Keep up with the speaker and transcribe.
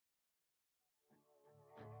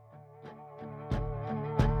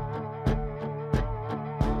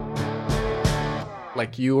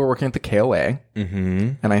like you were working at the KOA,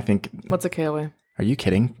 and I think... What's a KOA? Are you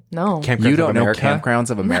kidding? No. You don't know Campgrounds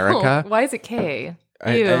of America? No. Why is it K?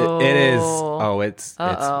 It is. Oh,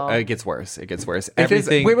 it gets worse. It gets worse.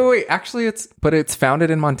 Everything. Wait. Actually, it's founded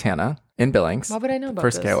in Montana, in Billings. Why would I know about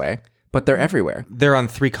First this? KOA. But they're everywhere. They're on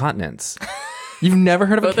 3 continents. You've never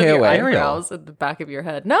heard of Both a KOA? of your eyebrows at the back of your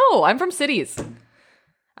head. No, I'm from cities.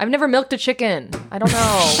 I've never milked a chicken. I don't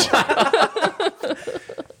know.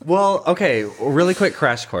 Well, okay. Really quick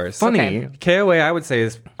crash course. Funny. Okay. KOA, I would say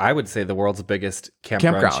the world's biggest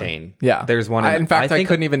campground chain. Yeah. There's one. In fact, I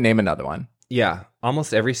couldn't even name another one. Yeah,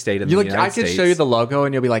 almost every state in the United States. I could show you the logo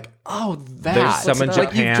and you'll be like, oh, that. There's some in Japan.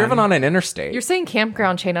 Like you've driven on an interstate. You're saying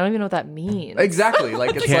campground chain. I don't even know what that means. Exactly.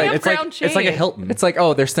 Like it's like a Hilton. It's like,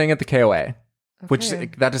 oh, they're staying at the KOA. Which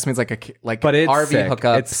that just means like but it's RV sick.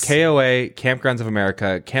 hookups. It's KOA, Campgrounds of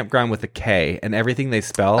America, campground with a K, and everything they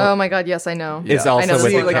spell. Oh my God, yes, I know. Is also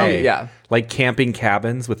with a K. Yeah, like camping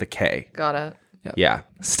cabins with a K. Got it. Yep. Yeah.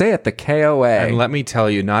 Stay at the KOA. And let me tell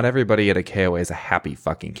you, not everybody at a KOA is a happy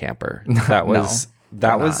fucking camper. That was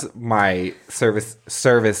my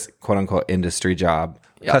service quote unquote industry job,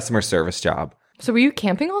 customer service job. So were you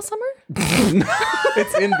camping all summer?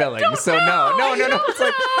 It's in Billings, so no.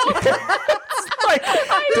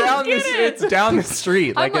 It's down the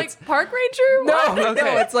street. I'm like park ranger?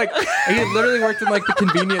 No, it's like he literally worked in like the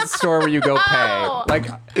convenience store where you go pay. Like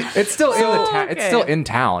it's still in the town. It's still in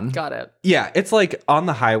town. Got it. Yeah, it's like on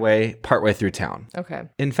the highway partway through town. Okay.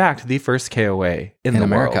 In fact, the first KOA in the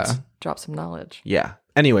America. world. Drop some knowledge. Yeah.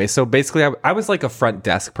 Anyway, so basically I was like a front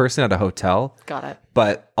desk person at a hotel. Got it.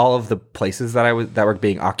 But all of the places that were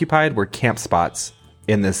being occupied were camp spots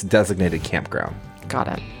in this designated campground. Got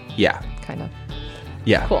it. Yeah. Kind of.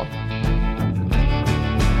 Yeah. Cool.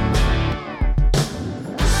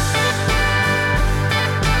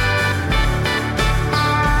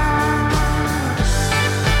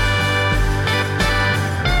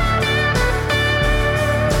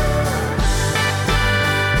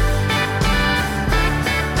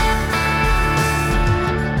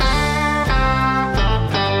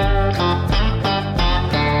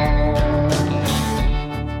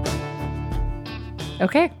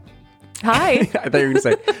 Okay. Hi. I thought you were going to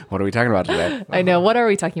say, what are we talking about today? I know. What are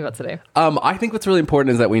we talking about today? I think what's really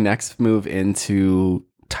important is that we next move into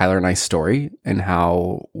Tyler and I's story and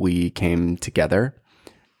how we came together.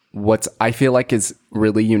 What I feel like is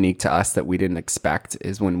really unique to us that we didn't expect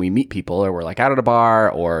is when we meet people or we're like out at a bar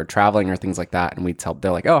or traveling or things like that. And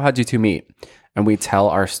they're like, oh, how'd you two meet? And we tell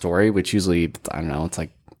our story, which usually, I don't know, it's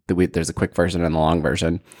like there's a quick version and a long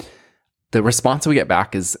version. The response we get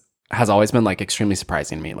back has always been like extremely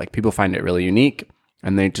surprising to me. Like people find it really unique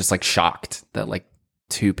and they just like shocked that like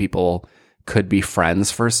two people could be friends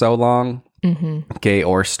for so long, gay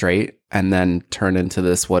or straight, and then turn into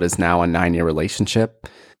this, what is now a 9-year relationship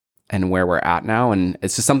and where we're at now. And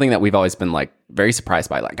it's just something that we've always been like very surprised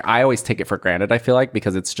by. Like I always take it for granted, I feel like,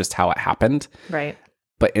 because it's just how it happened. Right.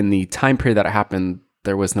 But in the time period that it happened,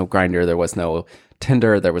 there was no Grindr, there was no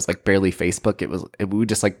Tinder, there was like barely Facebook. We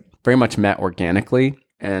just like very much met organically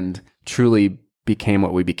and truly became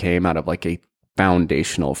what we became out of like a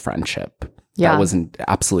foundational friendship. Yeah. That wasn't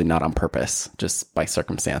absolutely not on purpose, just by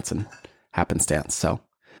circumstance and happenstance. So,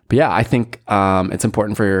 but yeah, I think it's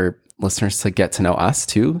important for your listeners to get to know us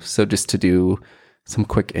too. So just to do some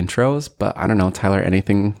quick intros, but I don't know, Tyler,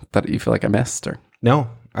 anything that you feel like I missed or? No,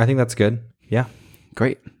 I think that's good. Yeah.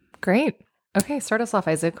 Great. Okay, start us off,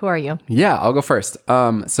 Isaac. Who are you? Yeah, I'll go first.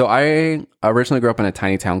 So I originally grew up in a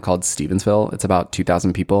tiny town called Stevensville. It's about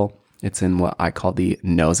 2,000 people. It's in what I call the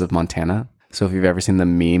nose of Montana. So if you've ever seen the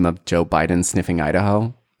meme of Joe Biden sniffing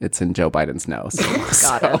Idaho, it's in Joe Biden's nose.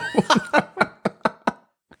 Got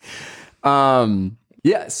it.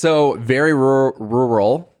 Yeah, so very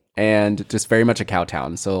rural and just very much a cow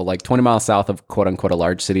town. So like 20 miles south of quote unquote a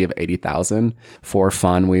large city of 80,000. For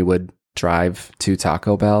fun, we would drive to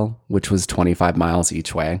Taco Bell, which was 25 miles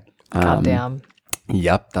each way. Goddamn.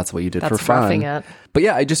 Yep, that's what you did That's for fun. roughing it. But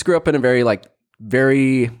yeah, I just grew up in a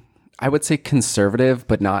very, I would say conservative,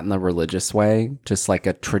 but not in the religious way. Just like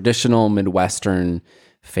a traditional Midwestern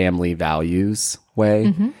family values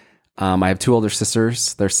way. I have 2 older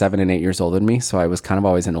sisters. They're 7 and 8 years older than me. So I was kind of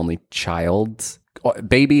always an only child,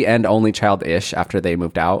 baby and only child-ish after they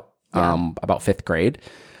moved out, about 5th grade.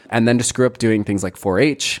 And then just grew up doing things like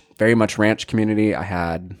 4-H, very much ranch community. I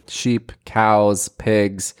had sheep, cows,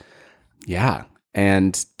 pigs. Yeah.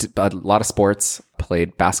 And a lot of sports,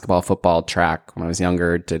 played basketball, football, track when I was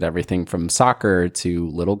younger, did everything from soccer to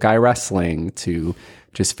little guy wrestling to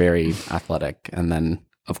just very athletic. And then,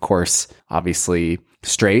 of course, obviously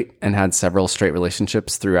straight and had several straight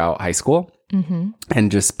relationships throughout high school.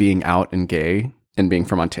 And just being out and gay and being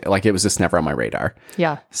from Montana, like it was just never on my radar.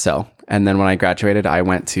 Yeah. So, and then when I graduated, I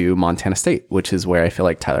went to Montana State, which is where I feel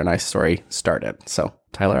like Tyler and I's story started. So,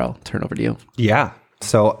 Tyler, I'll turn over to you. Yeah.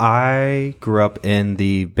 So I grew up in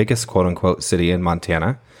the biggest quote unquote city in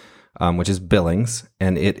Montana, which is Billings,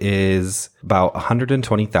 and it is about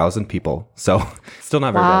 120,000 people. So still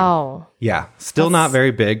not very big. Wow. Yeah, still not very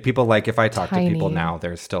big. People like, if I talk tiny. to people now,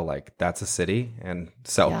 they're still like, that's a city. And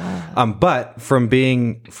so, but from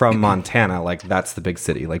being from Montana, like that's the big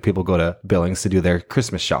city. Like people go to Billings to do their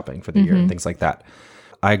Christmas shopping for the year and things like that.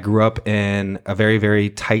 I grew up in a very, very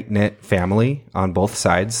tight-knit family on both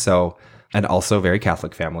sides. So, and also very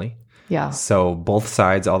Catholic family. Yeah. So both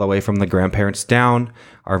sides, all the way from the grandparents down,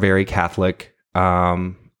 are very Catholic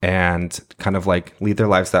and kind of like lead their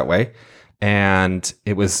lives that way. And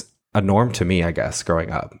it was a norm to me, I guess,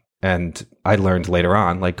 growing up. And I learned later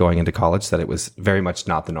on, like going into college, that it was very much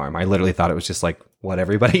not the norm. I literally thought it was just like what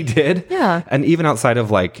everybody did. Yeah. And even outside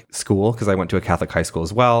of like school, because I went to a Catholic high school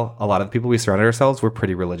as well, a lot of the people we surrounded ourselves were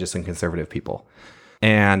pretty religious and conservative people.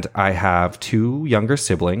 And I have 2 younger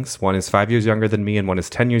siblings. One is 5 years younger than me, and one is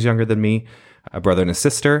 10 years younger than me, a brother and a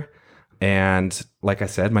sister. And like I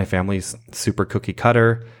said, my family's super cookie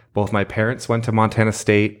cutter. Both my parents went to Montana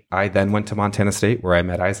State. I then went to Montana State where I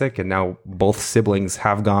met Isaac. And now both siblings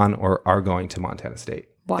have gone or are going to Montana State.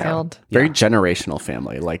 Wild. Very generational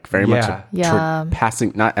family, like very much Yeah.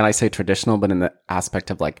 passing, not, and I say traditional, but in the aspect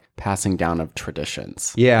of like passing down of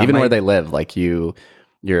traditions. Yeah, Even where they live, like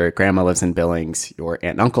your grandma lives in Billings, your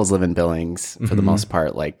aunt and uncles live in Billings for the most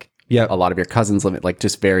part. Like a lot of your cousins live, like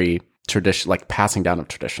just very tradition, like passing down of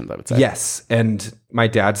traditions, I would say. Yes. And my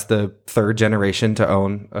dad's the 3rd generation to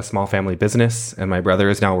own a small family business, and my brother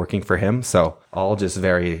is now working for him. So all just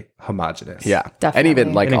very homogenous. Yeah. Definitely. And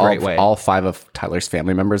even like In a great way. all 5 of Tyler's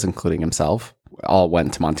family members, including himself, all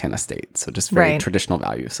went to Montana State. So just very traditional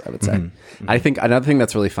values, I would say. I think another thing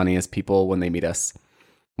that's really funny is people, when they meet us,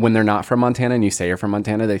 when they're not from Montana and you say you're from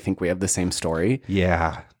Montana, they think we have the same story.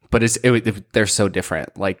 Yeah. But they're so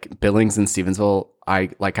different. Like Billings and Stevensville, I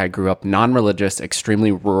grew up non-religious,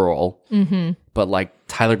 extremely rural. But like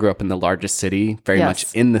Tyler grew up in the largest city, very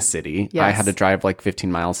much in the city. Yes. I had to drive like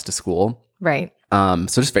 15 miles to school. Right.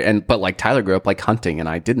 So just but like Tyler grew up like hunting, and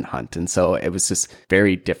I didn't hunt, and so it was just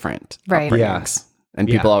very different Right. upbringings. And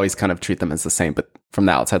people always kind of treat them as the same, but from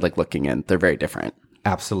the outside, like looking in, they're very different.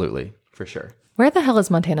 Absolutely. For sure. Where the hell is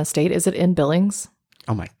Montana State? Is it in Billings?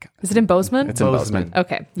 Oh my God. Is it in Bozeman? It's in Bozeman.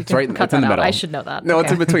 Okay. You It's can right. cut It's in that the out. middle. I should know that. No, Okay.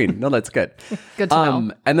 it's in between. No, that's good. Good to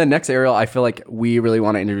know. And then next, Ariel, I feel like we really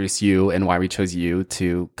want to introduce you and why we chose you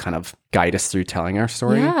to kind of guide us through telling our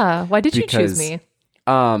story. Yeah. Why did you choose Because,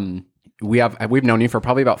 me? We've known you for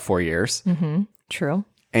probably about 4 years, True.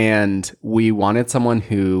 and we wanted someone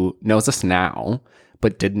who knows us now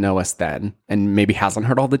but didn't know us then, and maybe hasn't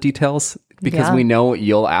heard all the details, because Yeah. we know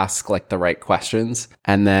you'll ask like the right questions.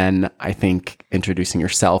 And then I think introducing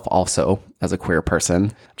yourself also as a queer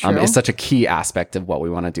person True. is such a key aspect of what we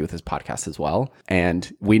want to do with this podcast as well.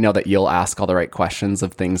 And we know that you'll ask all the right questions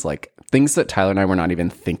of things that Tyler and I were not even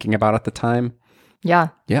thinking about at the time. Yeah.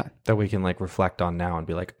 Yeah. That we can like reflect on now and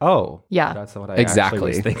be like, oh, Yeah. that's what I Exactly.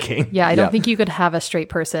 actually was thinking. Yeah. I don't Yeah. think you could have a straight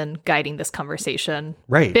person guiding this conversation.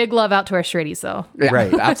 Right. Big love out to our straighties, though. Yeah,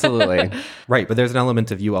 Right. absolutely. Right. But there's an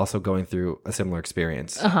element of you also going through a similar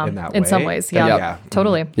experience in that way. In some ways. Yeah. Yeah.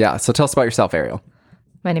 Totally. Yeah. So tell us about yourself, Ariel.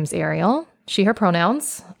 My name's Ariel. She, her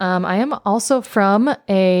pronouns. I am also from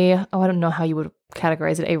I don't know how you would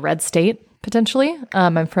categorize it, a red state, potentially.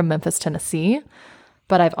 I'm from Memphis, Tennessee.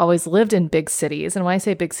 But I've always lived in big cities. And when I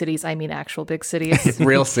say big cities, I mean actual big cities.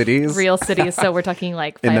 Real cities. Real cities. So we're talking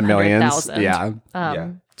like In the millions. 500,000 Yeah.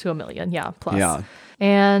 to a million. Yeah, plus. Yeah.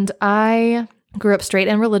 And I grew up straight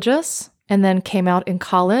and religious and then came out in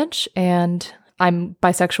college. And I'm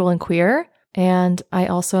bisexual and queer. And I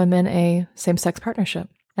also am in a same-sex partnership.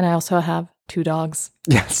 And I also have 2 dogs.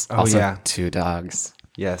 Yes. Oh, Also, yeah. 2 dogs.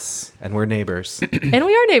 Yes. And we're neighbors. And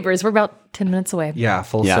we are neighbors. We're about 10 minutes away. Yeah.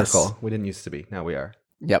 Full Yes. circle. We didn't used to be. Now we are.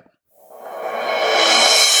 Yep.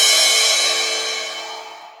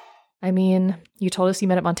 I mean, you told us you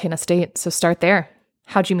met at Montana State. So start there.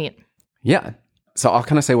 How'd you meet? Yeah. So I'll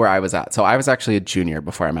kind of say where I was at. So I was actually a junior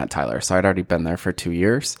before I met Tyler. So I'd already been there for 2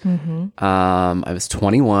 years. I was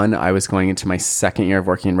 21. I was going into my second year of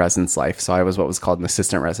working in residence life. So I was what was called an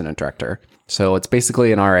assistant resident director. So it's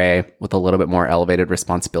basically an RA with a little bit more elevated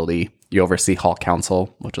responsibility. You oversee hall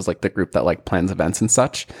council, which is like the group that like plans events and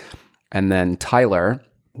such. And then Tyler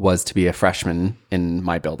was to be a freshman in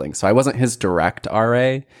my building. So I wasn't his direct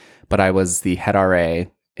RA, but I was the head RA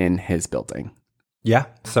in his building. Yeah.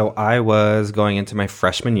 So I was going into my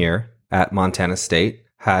freshman year at Montana State,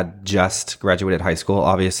 had just graduated high school,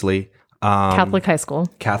 obviously. Catholic high school.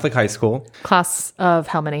 Catholic high school. Class of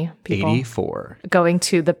how many people? 84. Going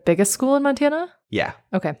to the biggest school in Montana? Yeah.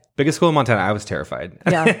 Okay. Biggest school in Montana. I was terrified.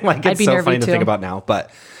 Yeah. Like, I'd it's be so nervy funny to too. think about now,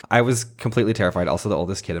 but I was completely terrified. Also the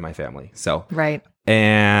oldest kid in my family. So, Right.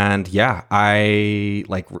 and yeah, I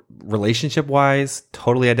like relationship wise,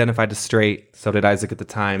 totally identified as straight. So did Isaac at the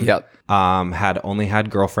time. Yep. Had only had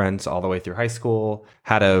girlfriends all the way through high school.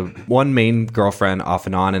 Had one main girlfriend off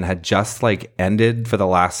and on, and had just like ended for the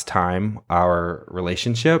last time our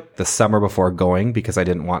relationship the summer before going, because I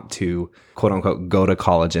didn't want to quote unquote go to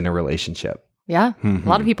college in a relationship. Yeah. A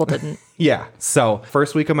lot of people didn't. Yeah. So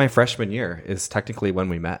first week of my freshman year is technically when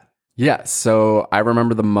we met. Yeah. So I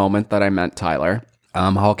remember the moment that I met Tyler.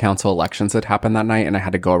 Hall council elections had happened that night, and I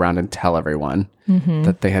had to go around and tell everyone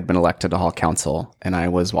that they had been elected to hall council. And I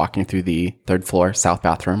was walking through the third floor south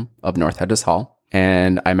bathroom of North Hedges Hall.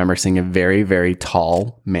 And I remember seeing a very, very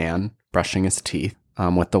tall man brushing his teeth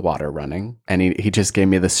with the water running. And he just gave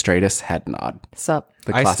me the straightest head nod. Sup?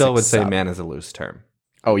 The I still classic would say sup. man is a loose term.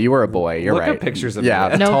 Oh, you were a boy. You're Look right. at pictures of yeah,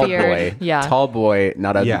 me. No tall beard. boy. Yeah. Tall boy.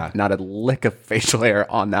 Not a Yeah. not a lick of facial hair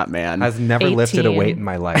on that man. Has never lifted a 18. weight in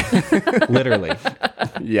my life. Literally.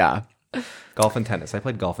 Yeah. Golf and tennis. I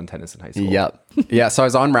played golf and tennis in high school. Yep. Yeah. So I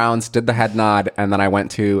was on rounds, did the head nod, and then I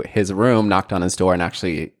went to his room, knocked on his door, and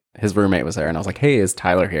actually his roommate was there, and I was like, "Hey, is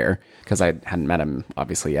Tyler here?" Because I hadn't met him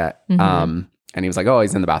obviously yet. And he was like, "Oh,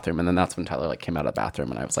 he's in the bathroom." And then that's when Tyler like came out of the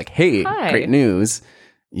bathroom, and I was like, "Hey, Hi. great news!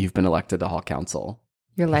 You've been elected to hall council."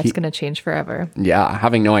 Your life's going to change forever. Yeah,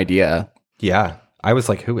 having no idea. Yeah. I was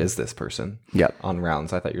like, who is this person? Yep. On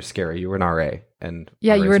rounds. I thought you're scary. You were an RA. And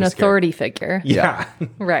Yeah, RAs you were an are scary. authority figure. Yeah.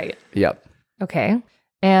 Right. Yep. Okay.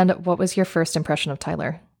 And what was your first impression of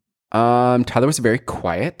Tyler? Tyler was very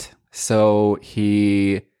quiet. So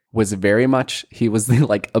he was very much, he was the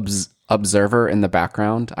like observer in the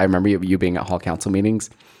background. I remember you being at hall council meetings,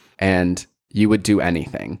 and you would do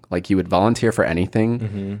anything. Like you would volunteer for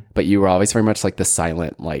anything, but you were always very much like the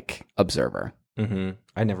silent, like observer.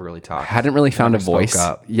 I never really talked. Hadn't really found a Never spoke voice.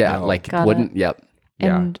 up. Yeah. No. Like Got wouldn't, yep.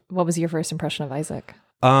 Yeah. And what was your first impression of Isaac?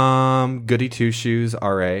 Goody two shoes,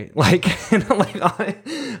 RA. Like,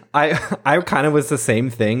 I kind of was the same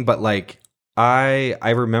thing, but like, I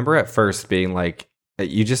remember at first being like,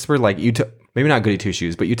 you just were like, you took, maybe not goody two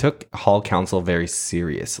shoes, but you took hall council very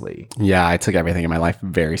seriously. Yeah. I took everything in my life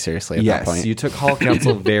very seriously at that point. Yes, you took hall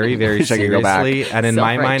council very, very Wish I could go back. seriously. And in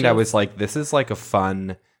my mind, I Self-righteous. was like, this is like a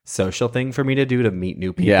fun social thing for me to do to meet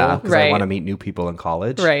new people. Yeah. Because I Right. want to meet new people in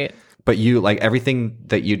college. Right. But you, like, everything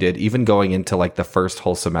that you did, even going into like the first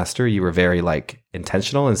whole semester, you were very like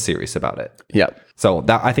intentional and serious about it. Yep. So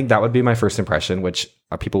that, I think that would be my first impression, which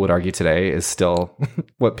people would argue today is still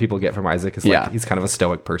what people get from Isaac, is like, Yeah. he's kind of a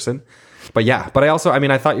stoic person. But yeah, but I also, I mean,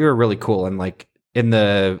 I thought you were really cool. And like in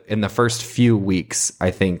the first few weeks, I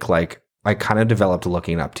think like I kind of developed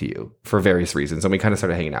looking up to you for various reasons, and we kind of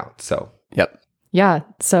started hanging out. So Yep. Yeah.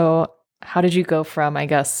 So how did you go from, I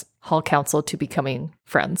guess, hall council to becoming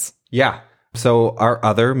friends? yeah. So our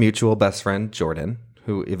other mutual best friend, Jordan,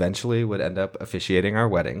 who eventually would end up officiating our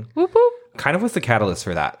wedding, Whoop whoop. kind of was the catalyst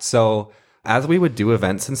for that. So as we would do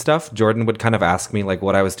events and stuff, Jordan would kind of ask me like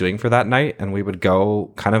what I was doing for that night, and we would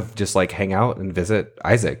go kind of just like hang out and visit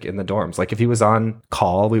Isaac in the dorms. Like if he was on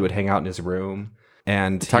call, we would hang out in his room.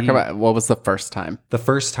 And Talk about what was the first time? the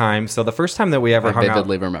first time. So the first time that we ever I hung out.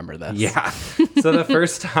 vividly remember this. Yeah. So the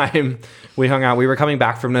first time we hung out, we were coming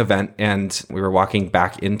back from an event, and we were walking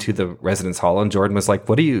back into the residence hall, and Jordan was like,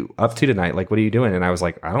 "What are you up to tonight? Like, what are you doing?" And I was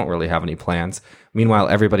like, "I don't really have any plans." Meanwhile,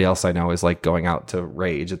 everybody else I know is like going out to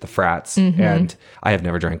rage at the frats, and I have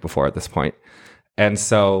never drank before at this point. And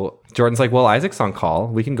so Jordan's like, "Well, Isaac's on call.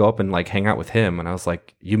 We can go up and like hang out with him." And I was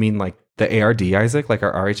like, "You mean like the ARD Isaac, like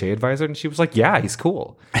our RHA advisor?" And she was like, "Yeah, he's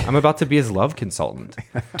cool. I'm about to be his love consultant."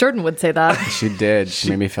 Jordan would say that. She did. She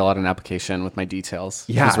made me fill out an application with my details.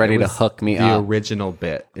 Yeah, she was ready it to was hook me the up. original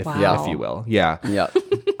bit, if Wow. you will. Yeah. Yep.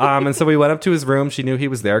 And so we went up to his room. She knew he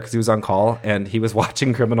was there because he was on call, and he was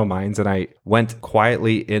watching Criminal Minds. And I went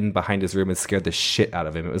quietly in behind his room and scared the shit out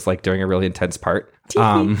of him. It was like during a really intense part.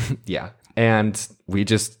 Yeah. And we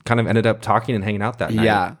just kind of ended up talking and hanging out that night.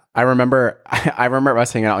 Yeah. I remember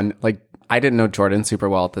us hanging out, and like I didn't know Jordan super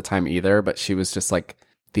well at the time either, but she was just like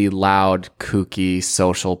the loud, kooky,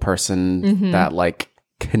 social person, that like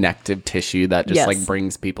connective tissue that just Yes. like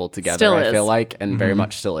brings people together, Still I is. feel like, and very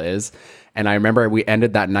much still is. And I remember we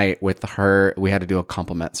ended that night with her, we had to do a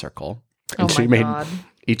compliment circle. And Oh she my made God.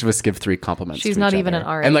 each of us give 3 compliments. She's to not each even other. an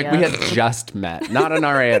RA And like we yet. had just met. Not an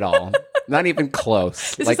RA at all. Not even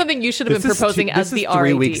close. This like, is something you should have been proposing as the this is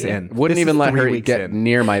 3 RAD. weeks in. wouldn't This even is let 3 her weeks get in.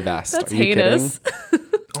 near my vest. That's Are you heinous. kidding?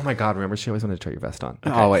 Oh my God, remember she always wanted to try your vest on. Okay,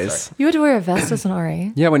 Always. sorry. You had to wear a vest as an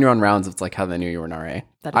RA? Yeah, when you're on rounds, it's like how they knew you were an RA.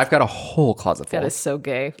 I've got a whole closet full. That is so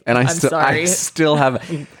gay. and I I'm still sorry. I still have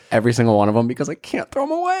every single one of them because I can't throw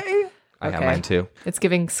them away. I have mine too. It's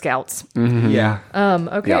giving scouts. Yeah.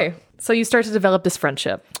 Okay. Yeah. So you start to develop this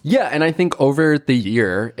friendship. Yeah, and I think over the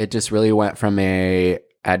year, it just really went from a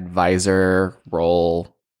advisor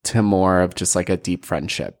role to more of just like a deep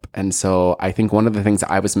friendship. And so I think one of the things that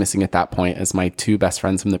I was missing at that point is my two best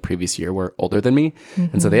friends from the previous year were older than me.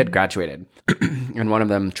 And so they had graduated and one of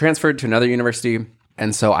them transferred to another university.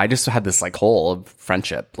 And so I just had this like hole of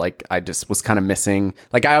friendship. Like I just was kind of missing,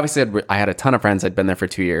 like I obviously I had a ton of friends. I'd been there for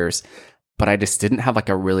 2 years, but I just didn't have like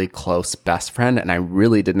a really close best friend. And I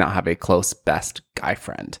really did not have a close best guy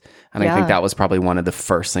friend. And I think that was probably one of the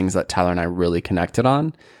first things that Tyler and I really connected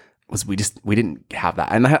on. Was we didn't have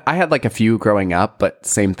that. And I had like a few growing up, but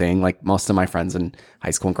same thing. Like most of my friends in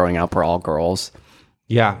high school and growing up were all girls.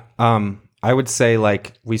 Yeah. I would say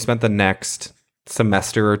like we spent the next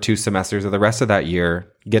semester or 2 semesters or the rest of that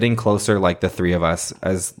year getting closer, like the three of us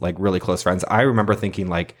as like really close friends. I remember thinking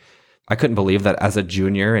like, I couldn't believe that as a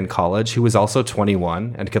junior in college who was also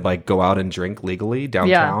 21 and could like go out and drink legally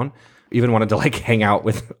downtown, even wanted to like hang out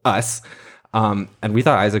with us. And we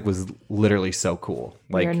thought Isaac was literally so cool.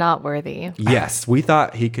 Like, You're not worthy. yes, we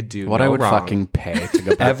thought he could do What no I would wrong. fucking pay to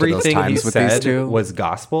go back Everything to those he times with these said two. was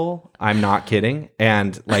gospel. I'm not kidding.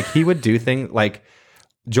 And like he would do things like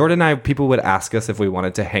Jordan and I, people would ask us if we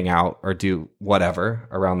wanted to hang out or do whatever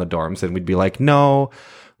around the dorms. And we'd be like, no,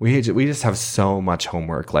 we just have so much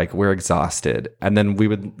homework. Like we're exhausted. And then we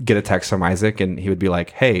would get a text from Isaac and he would be like,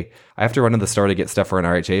 hey, I have to run to the store to get stuff for an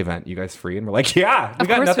RHA event. You guys free? And we're like, yeah, Of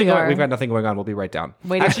course we are. we've got nothing going on. We'll be right down.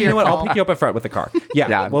 Waiting Actually, for you know your what? I'll call. pick you up in front with the car. Yeah.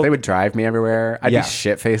 Yeah, well, they would drive me everywhere. I'd Yeah. be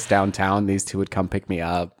shit-faced downtown. These two would come pick me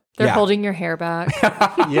up. They're Yeah. holding your hair back.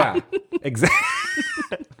 yeah, exactly.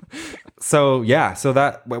 So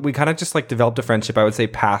that we kind of just like developed a friendship, I would say,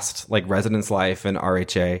 past like residence life and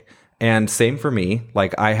RHA. And same for me.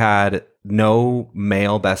 Like I had no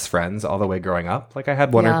male best friends all the way growing up. Like I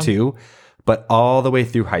had one Yeah. or two, but all the way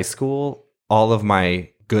through high school, all of my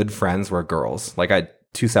good friends were girls. Like I had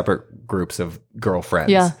 2 separate groups of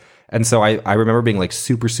girlfriends. Yeah. And so I remember being like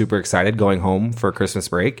super, super excited going home for Christmas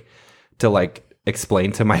break to like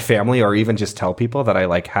explain to my family or even just tell people that I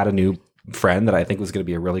like had a new friend that I think was going to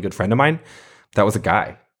be a really good friend of mine. That was a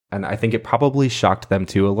guy. And I think it probably shocked them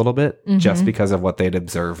too a little bit just because of what they'd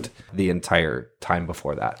observed the entire time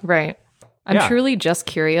before that. Right. I'm Yeah. truly just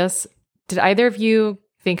curious. Did either of you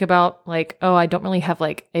think about like, oh, I don't really have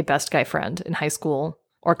like a best guy friend in high school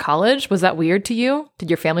or college? Was that weird to you? Did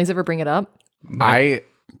your families ever bring it up?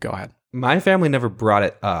 Go ahead. My family never brought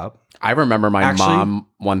it up. I remember my Actually- mom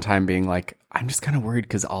one time being like, I'm just kind of worried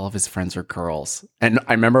because all of his friends are girls. And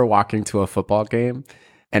I remember walking to a football game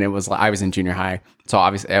and it was like, I was in junior high. So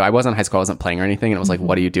obviously I wasn't in high school. I wasn't playing or anything. And it was like,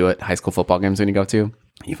 what do you do at high school football games when you go to?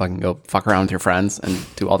 You fucking go fuck around with your friends and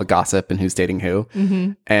do all the gossip and who's dating who.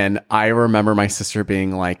 And I remember my sister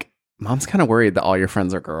being like, Mom's kind of worried that all your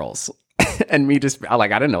friends are girls. And me just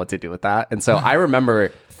like, I didn't know what to do with that. And so I remember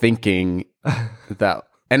thinking that,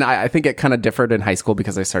 and I think it kind of differed in high school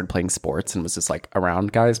because I started playing sports and was just like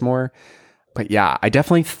around guys more. But yeah, I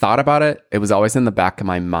definitely thought about it. It was always in the back of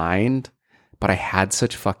my mind, but I had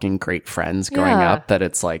such fucking great friends growing Yeah. up that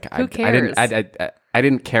it's like, Who cares? I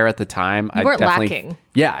didn't care at the time. You weren't lacking.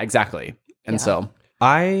 Yeah, exactly. And so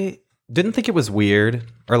I didn't think it was weird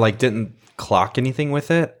or like didn't clock anything with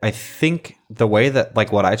it. I think the way that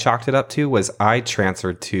like what I chalked it up to was I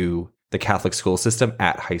transferred to the Catholic school system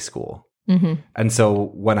at high school. And so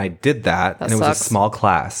when I did that and it was sucks. a small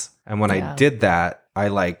class, and when I did that, I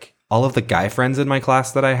like all of the guy friends in my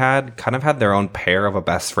class that I had kind of had their own pair of a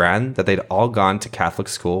best friend that they'd all gone to Catholic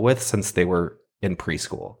school with since they were in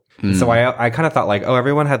preschool. And so I kind of thought like, oh,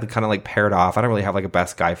 everyone had kind of like paired off. I don't really have like a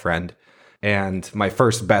best guy friend. And my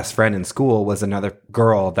first best friend in school was another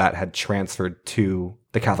girl that had transferred to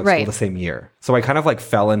the Catholic school the same year. So I kind of like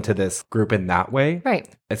fell into this group in that way. Right.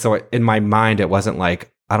 And so in my mind, it wasn't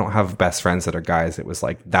like, I don't have best friends that are guys. It was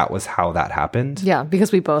like, that was how that happened. Yeah,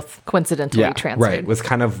 because we both coincidentally transferred. Right. Was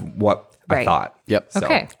kind of what I Right. thought. Yep. So,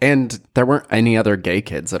 Okay. And there weren't any other gay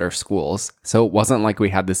kids at our schools. So it wasn't like we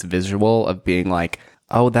had this visual of being like,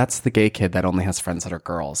 oh, that's the gay kid that only has friends that are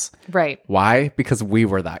girls. Right. Why? Because we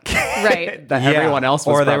were that kid. Right. That everyone else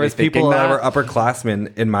was Or there probably was people thinking that were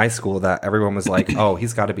upperclassmen in my school that everyone was like, oh,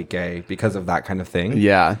 he's got to be gay because of that kind of thing.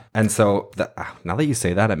 Yeah. And so now that you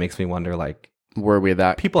say that, it makes me wonder like, Were we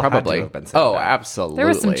that? People had to probably have been saying Oh, that. absolutely. There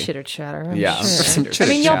was some chitter chatter. I'm Yeah. sure. Some I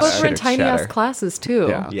mean, y'all both were in chitter tiny ass chatter. classes too.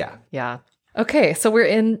 Yeah. yeah. Yeah. Okay, so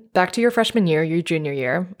we're back to your freshman year, your junior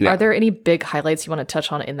year. Yeah. Are there any big highlights you want to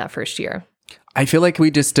touch on in that first year? I feel like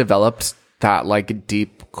we just developed that like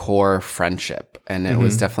deep core friendship. And it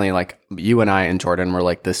was definitely like you and I and Jordan were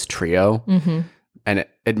like this trio. And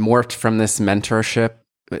it morphed from this mentorship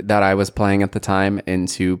that I was playing at the time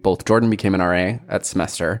into both Jordan became an RA at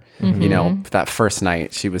semester. You know, that first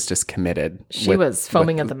night she was just committed. She was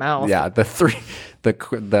foaming at the mouth. Yeah,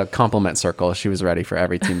 the compliment circle. She was ready for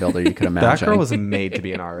every team builder you could imagine. That girl was made to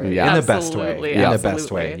be an RA Yeah. in the best Absolutely, way. In the best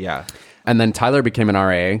absolutely. way, yeah. And then Tyler became an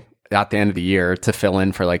RA at the end of the year to fill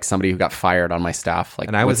in for like somebody who got fired on my staff. Like,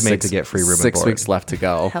 And I was with made to get free room and 6 board. weeks left to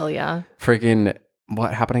go. Hell yeah. Freaking,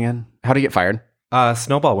 what happened again? How did he get fired?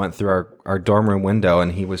 Snowball went through our dorm room window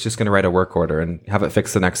and he was just going to write a work order and have it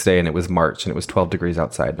fixed the next day. And it was March and it was 12 degrees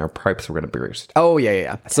outside and our pipes were going to burst. Oh,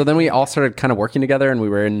 yeah. So then we all started kind of working together and we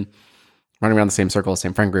were running around the same circle,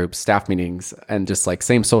 same friend groups, staff meetings, and just like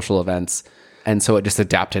same social events. And so it just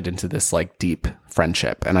adapted into this like deep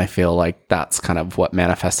friendship. And I feel like that's kind of what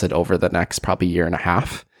manifested over the next probably year and a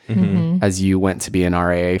half as you went to be an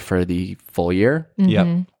RA for the full year.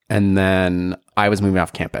 Yep. And then I was moving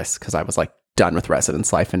off campus because I was like done with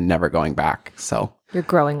residence life and never going back. So You're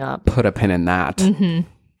growing up. put a pin in that.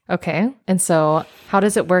 Okay. And so how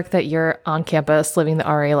does it work that you're on campus living the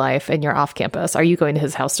RA life and you're off campus? Are you going to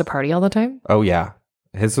his house to party all the time? Oh, yeah.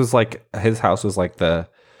 His house was like the...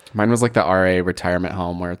 Mine was like the RA retirement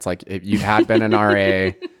home where it's like if you had been an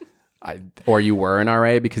RA or you were an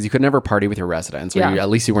RA because you could never party with your residents or at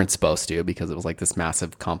least you weren't supposed to because it was like this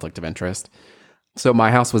massive conflict of interest. So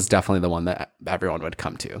my house was definitely the one that everyone would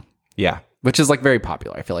come to. Yeah. Which is like very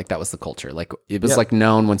popular. I feel like that was the culture. Like it was like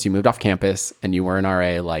known once you moved off campus and you were an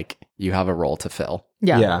RA, like you have a role to fill.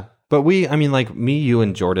 Yeah. But like me, you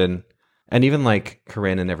and Jordan, and even like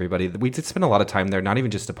Corinne and everybody, we did spend a lot of time there, not even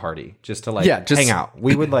just to party, just to like hang out.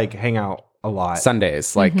 We would like hang out a lot.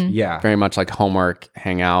 Sundays, like Yeah. very much like homework,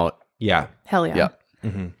 hang out. Yeah. Hell yeah.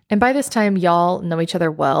 Yep. And by this time, y'all know each other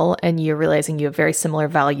well and you're realizing you have very similar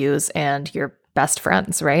values and you're best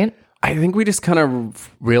friends, right? I think we just kind of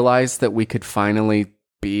realized that we could finally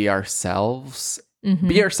be ourselves.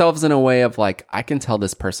 Be ourselves in a way of like, I can tell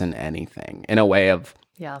this person anything. In a way of,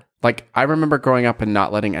 like, I remember growing up and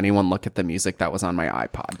not letting anyone look at the music that was on my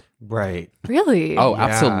iPod. Right. Really? Oh, Yeah.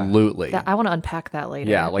 absolutely. I want to unpack that later.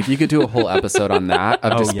 Yeah, like you could do a whole episode on that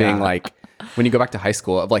of just being yeah. like, when you go back to high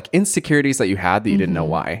school, of like insecurities that you had that you didn't know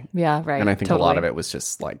why. Yeah, right. And I think a lot of it was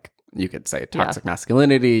just like, you could say toxic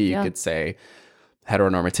masculinity, you could say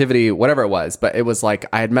heteronormativity, whatever it was. But it was like,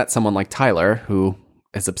 I had met someone like Tyler who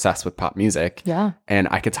is obsessed with pop music. Yeah. And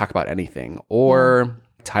I could talk about anything. Or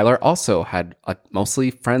Tyler also had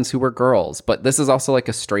mostly friends who were girls. But this is also like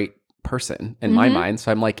a straight person in my mind.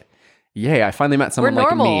 So I'm like, yay, I finally met someone We're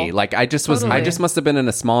like normal. me. Like I just Totally. must have been in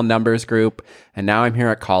a small numbers group. And now I'm here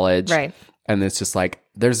at college. Right. And it's just like,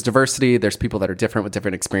 there's diversity. There's people that are different with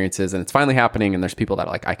different experiences. And it's finally happening. And there's people that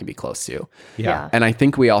like I can be close to. Yeah. And I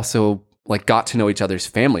think we also like got to know each other's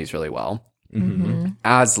families really well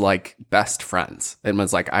as like best friends. It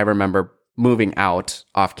was like, I remember moving out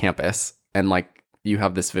off campus and like you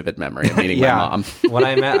have this vivid memory of meeting my mom. When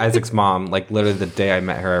I met Isaac's mom, like literally the day I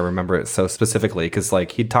met her, I remember it so specifically because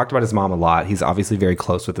like he talked about his mom a lot. He's obviously very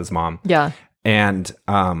close with his mom. Yeah. And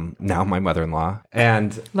now my mother-in-law.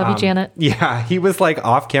 And Love you, Janet. Yeah, he was like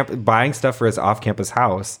off campus buying stuff for his off-campus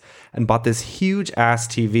house and bought this huge ass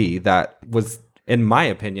TV that was, in my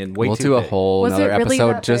opinion, way We'll too do a big. whole Was it another really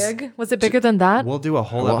episode. that Just big? Was it bigger than that? We'll do a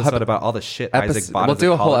whole We'll have episode about all the shit Isaac bought. we'll as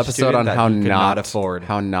do a whole college episode on student how that he could not afford.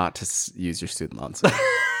 how not to use your student loans.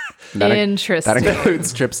 Interesting. That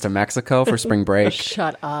includes trips to Mexico for spring break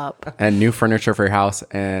Shut up. and new furniture for your house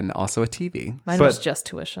and also a TV. Mine was just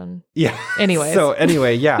tuition. Yeah. Anyways. So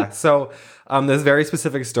anyway, yeah. So this very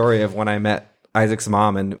specific story of when I met Isaac's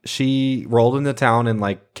mom, and she rolled into town and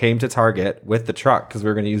like came to Target with the truck because we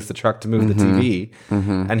were going to use the truck to move the TV.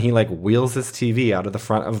 And he like wheels this TV out of the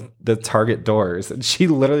front of the Target doors, and she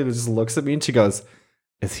literally just looks at me and she goes,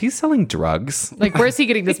 "Is he selling drugs?" Like, where's he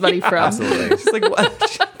getting this money from? Absolutely. She's like,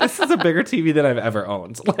 "What? This is a bigger TV than I've ever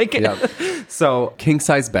owned." Like, so King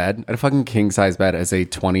size bed, a fucking king size bed as a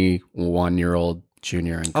 21-year-old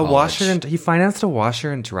junior in a college. washer and he financed a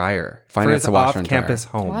washer and dryer Financed for a his washer and off-campus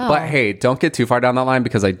dryer. home. Wow. But hey, don't get too far down that line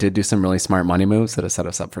because I did do some really smart money moves that have set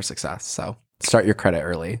us up for success. So start your credit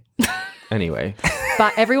early. Anyway,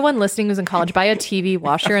 But everyone listening who's in college, buy a TV,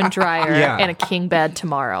 washer and dryer, Yeah. and a king bed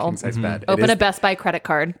tomorrow. King size bed. It Open is- a Best Buy credit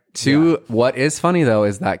card. What is funny though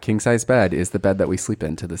is that king size bed is the bed that we sleep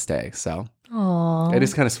in to this day. So it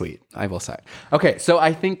is kind of sweet, I will say. Okay, so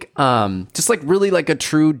I think just like really like a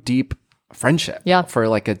true deep friendship. Yeah. For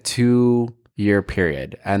like a two year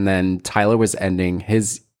period. And then Tyler was ending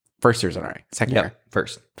his first year's in RA, second year.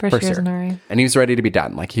 First. First year's year. in RA. And he was ready to be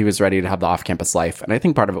done. Like he was ready to have the off-campus life. And I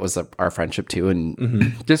think part of it was our friendship too.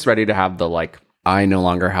 And just ready to have the like, I no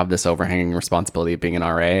longer have this overhanging responsibility of being an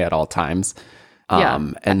RA at all times.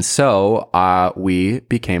 And so we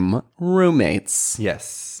became roommates.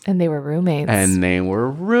 Yes. And they were roommates.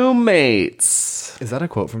 Is that a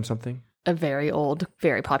quote from something? A very old,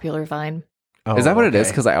 very popular Vine. Oh, Is that what it is?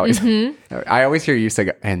 okay. Because I always hear you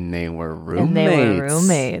say, and they were roommates. And they were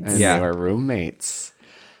roommates. And Yeah. they were roommates.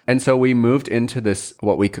 And so we moved into this,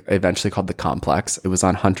 what we eventually called the complex. It was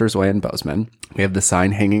on Hunter's Way in Bozeman. We have the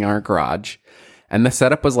sign hanging in our garage. And the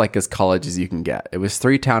setup was like as college as you can get. It was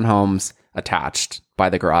 3 townhomes attached by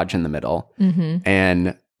the garage in the middle.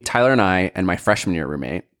 And Tyler and I and my freshman year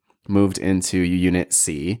roommate moved into Unit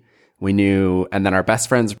C. We knew, and then our best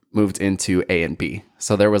friends moved into A and B.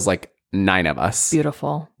 So there was like 9 of us.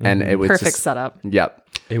 Beautiful. And it was Perfect just, setup. Yep.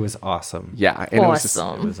 It was awesome. Yeah. And It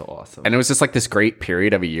Awesome. was awesome. it was just like this great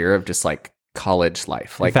period of a year of just like college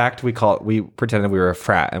life. In Like, fact, we pretended we were a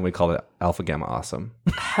frat and we called it Alpha Gamma Awesome.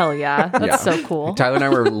 Hell yeah. That's so cool. Tyler and I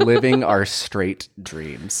were living our straight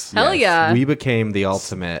dreams. Hell yeah. We became the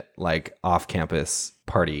ultimate like off-campus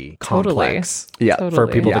party Totally. complex. Yeah. Totally. For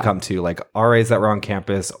people Yeah. to come to, like RAs that were on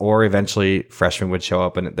campus, or eventually freshmen would show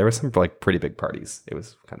up, and there were some like pretty big parties. It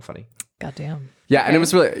was kind of funny. Goddamn. Yeah, and it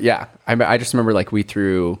was really, I just remember like we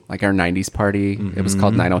threw like our 90s party. It was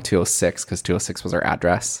called 90206 because 206 was our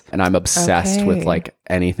address. And I'm obsessed with Okay. like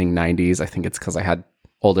anything 90s. I think it's because I had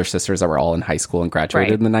older sisters that were all in high school and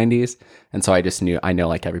graduated Right. in the 90s. And so I know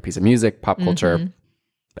like every piece of music, pop culture.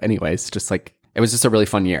 Anyways, just like, it was just a really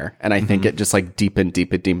fun year. And I think it just like deepened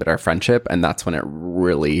our friendship. And that's when it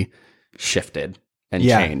really shifted and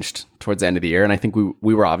Yeah. changed towards the end of the year. And I think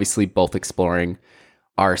we were obviously both exploring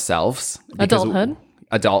ourselves. because Adulthood?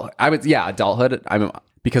 Adulthood.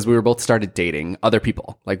 Because we were both started dating other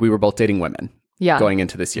people. Like we were both dating women Yeah. going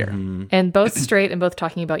into this year. And both straight and both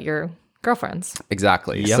talking about your girlfriends.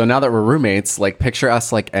 Exactly. Yep. So now that we're roommates, like picture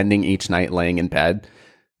us like ending each night laying in bed,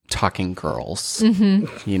 talking girls,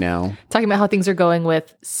 you know? Talking about how things are going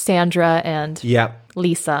with Sandra and Yep,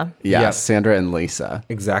 Lisa. Yeah. Yep. Sandra and Lisa.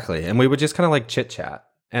 exactly. And we would just kind of like chit chat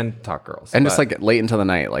and talk girls, And just like late into the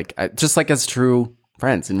night, like just like as true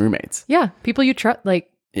friends and roommates. Yeah. People you trust, like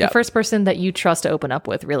Yeah. the first person that you trust to open up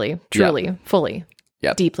with, really, truly, fully,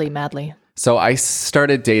 Yep. deeply, madly. So I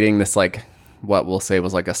started dating this like what we'll say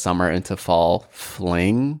was like a summer into fall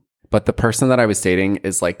fling. But the person that I was dating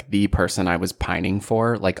is like the person I was pining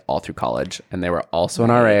for like all through college. And they were also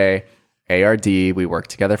an RA, ARD. We worked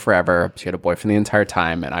together forever. She had a boyfriend the entire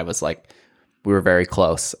time. And I was like, we were very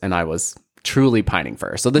close and I was truly pining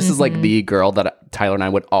for her. So this is like the girl that Tyler and I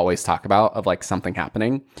would always talk about of like something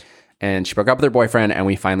happening. And she broke up with her boyfriend and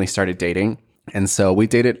we finally started dating. And so we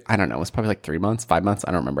dated, I don't know, it was probably like 3 months, 5 months.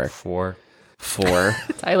 I don't remember. 4. 4.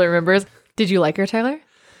 Tyler remembers. Did you like her, Tyler?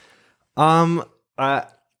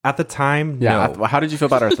 At the time, Yeah. no. How did you feel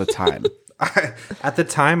about her at the time? At the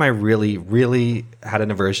time, I really, really had an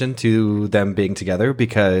aversion to them being together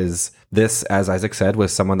because this, as Isaac said,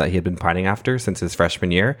 was someone that he had been pining after since his freshman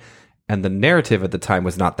year. And the narrative at the time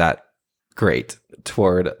was not that great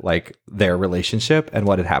toward like their relationship and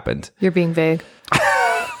what had happened. You're being vague.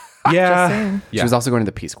 Yeah. saying. She was also going to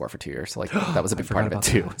the Peace Corps for 2 years, so like that was a big part of it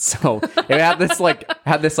too. So it had this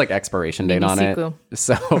like expiration date on it. Mimisiku.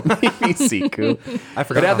 So Mimisiku. I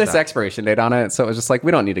forgot It had about this that. expiration date on it, so it was just like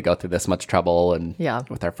we don't need to go through this much trouble and Yeah.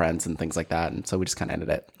 with our friends and things like that, and so we just kind of ended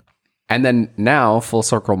it. And then now, full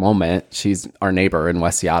circle moment, she's our neighbor in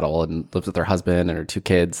West Seattle and lives with her husband and her 2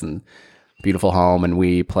 kids and beautiful home, and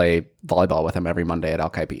we play volleyball with them every Monday at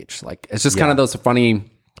Alki Beach. Like it's just kind of those funny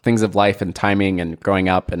things of life and timing and growing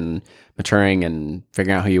up and maturing and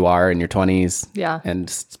figuring out who you are in your 20s and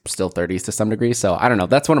still 30s to some degree. So I don't know.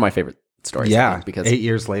 That's one of my favorite stories. I Yeah. think, because 8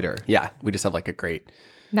 years later. we just have like a great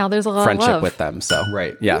Now there's a lot friendship of love. with them. So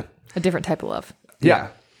Right. Yeah. A different type of love. Yeah.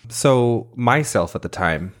 So myself at the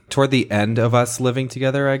time, toward the end of us living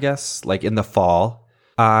together, I guess, like in the fall,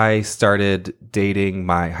 I started dating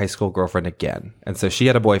my high school girlfriend again. And so she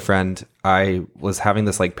had a boyfriend. I was having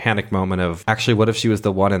this like panic moment of actually, what if she was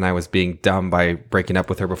the one and I was being dumb by breaking up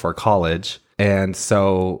with her before college? And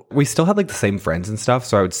so we still had like the same friends and stuff.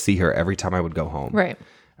 So I would see her every time I would go home. Right.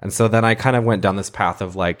 And so then I kind of went down this path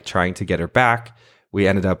of like trying to get her back. We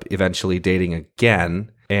ended up eventually dating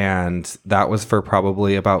again. And that was for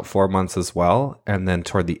probably about 4 months as well. And then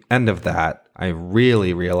toward the end of that, I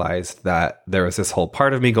really realized that there was this whole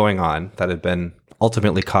part of me going on that had been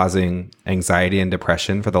ultimately causing anxiety and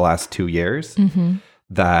depression for the last 2 years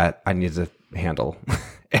that I needed to handle.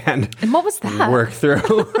 and what was that? work through.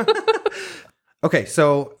 Okay,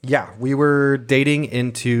 so yeah, we were dating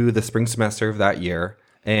into the spring semester of that year,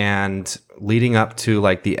 and leading up to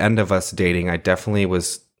like the end of us dating, I definitely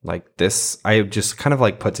was like this. I just kind of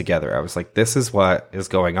like put together. I was like, this is what is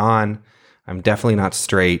going on. I'm definitely not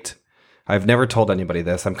straight. I've never told anybody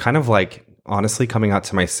this. I'm kind of like honestly coming out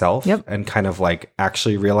to myself and kind of like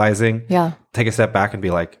actually realizing, take a step back and be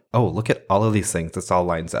like, oh, look at all of these things. This all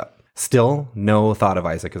lines up. Still no thought of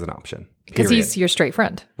Isaac as an option. Because he's your straight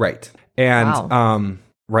friend. Right. And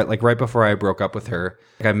right before I broke up with her,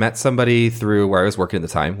 I met somebody through where I was working at the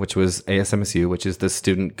time, which was ASMSU, which is the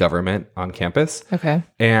student government on campus. Okay.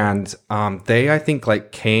 And they, I think,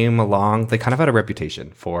 like came along. They kind of had a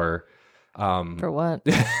reputation for what?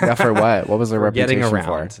 Yeah, for what? What was their reputation getting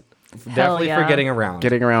around. for? Definitely for getting around.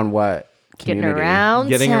 Getting around what? Community?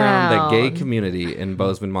 Getting around the gay community in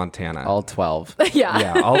Bozeman, Montana. All 12.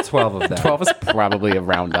 Yeah, all 12 of them. 12 was probably a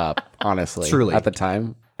roundup, honestly. Truly. At the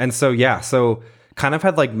time. And so, so kind of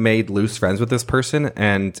had like made loose friends with this person.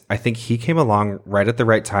 And I think he came along right at the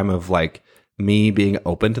right time of like me being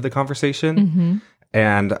open to the conversation. Mm-hmm.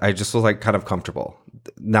 And I just was like kind of comfortable.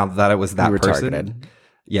 Now that it was that You were person. targeted.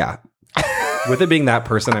 Yeah. With it being that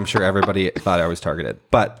person, I'm sure everybody thought I was targeted.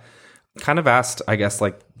 But kind of asked, I guess,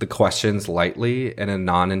 like the questions lightly in a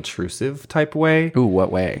non-intrusive type way. Ooh,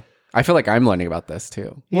 what way? I feel like I'm learning about this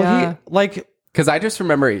too. Well, Because I just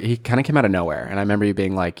remember he kind of came out of nowhere. And I remember you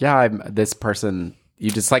being like, yeah, I'm this person.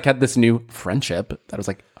 You just like had this new friendship that was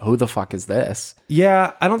like, who the fuck is this?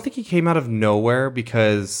 yeah, I don't think he came out of nowhere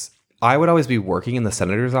because I would always be working in the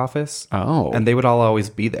senator's office. Oh. And they would all always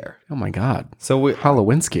be there. Oh my God. So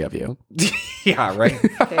Halloweenski of you. yeah, right.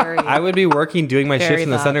 Very. I would be working doing my Very shifts in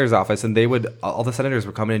the that. senator's office, and all the senators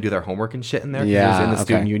would come in and do their homework and shit in there. 'Cause Yeah, it was in the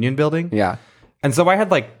student okay. union building. Yeah. And so I had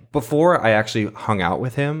like, before I actually hung out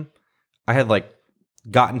with him, I had like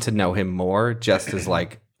gotten to know him more just as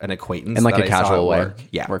like an acquaintance. In like that a I saw at casual way. work.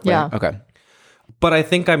 Yeah. Work Yeah. way. Okay. But I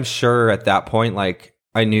think I'm sure at that point, like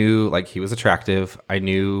I knew like he was attractive. I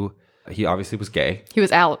knew he obviously was gay He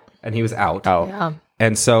was out. and he was out. Oh. Yeah.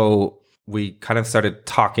 And so we kind of started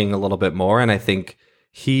talking a little bit more. And I think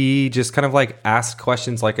he just kind of like asked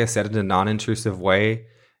questions, like I said, in a non-intrusive way.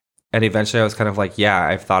 And eventually I was kind of like, yeah,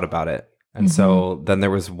 I've thought about it. And so then there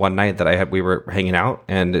was one night that we were hanging out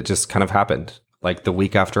and it just kind of happened like the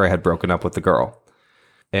week after I had broken up with the girl.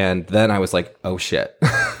 And then I was like, oh shit.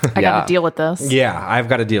 I got to deal with this. Yeah, I've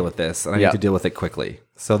got to deal with this and I need to deal with it quickly.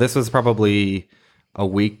 So this was probably a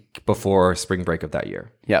week before spring break of that year.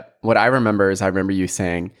 Yep. What I remember is you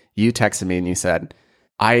saying, you texted me and you said,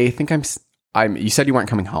 I think you said you weren't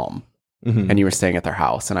coming home and you were staying at their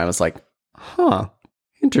house. And I was like, huh,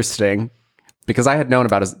 interesting. Because I had known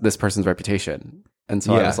about this person's reputation. And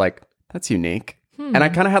so I was like, that's unique. And I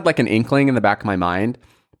kind of had like an inkling in the back of my mind,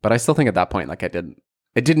 but I still think at that point, like it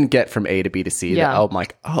didn't get from A to B to C. Yeah. That I'm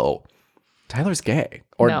like, oh, Tyler's gay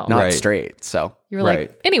or No. not Right. straight. So You were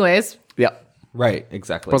like, anyways. yeah. Right,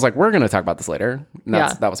 exactly. I was like, we're going to talk about this later. And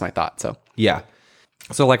Yeah. that was my thought. So Yeah.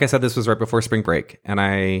 So like I said, this was right before spring break and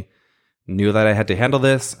I knew that I had to handle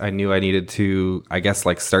this. I knew I needed to, I guess,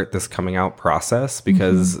 like start this coming out process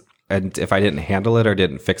because and if I didn't handle it or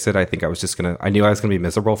didn't fix it, I think I knew I was going to be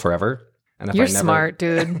miserable forever. And if You're I never, smart,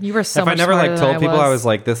 dude. You were so if I much never smarter like than told people, was. I was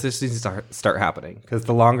like, this just needs to start happening because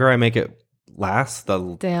the longer I make it last,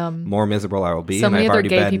 the Damn. more miserable I will be. So and many I've other already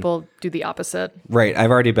gay been, people do the opposite. Right. I've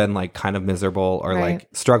already been like kind of miserable or Right. like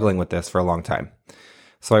struggling with this for a long time.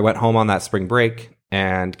 So I went home on that spring break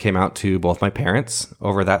and came out to both my parents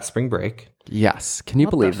over that spring break. yes. Can you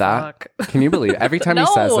What the believe that? fuck? Can you believe every time he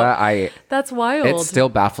No. says that, That's wild. it still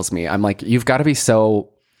baffles me. I'm like, you've got to be so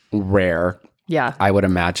rare, yeah. I would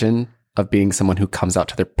imagine, of being someone who comes out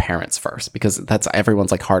to their parents first, because that's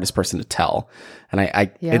everyone's like hardest person to tell. And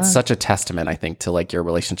Yeah. it's such a testament, I think, to like your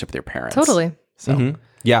relationship with your parents. Totally. So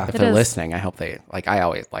Yeah. if It they're is. listening, I hope they like, I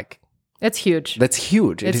always like, It's huge. that's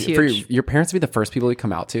huge. It's For huge. your parents to be the first people you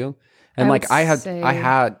come out to. And I like would I say-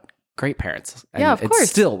 had great parents. And Yeah, of it course.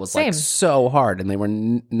 still was Same. like so hard, and they were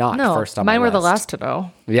not no, first on mine my were the list. last to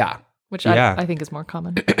know, Yeah. which Yeah. I think is more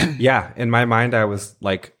common. Yeah. In my mind, I was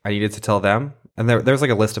like, I needed to tell them. And there's like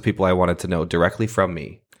a list of people I wanted to know directly from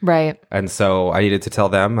me. Right. And so I needed to tell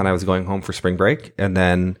them, and I was going home for spring break. And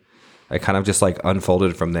then I kind of just like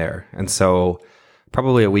unfolded from there. And so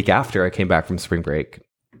probably a week after I came back from spring break,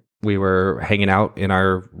 we were hanging out in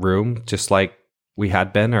our room, just like we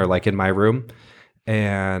had been, or like in my room.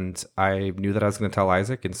 And I knew that I was going to tell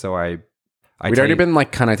Isaac. And so we'd We'd already been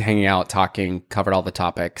like kind of hanging out, talking, covered all the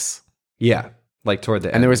topics. Yeah. Like toward the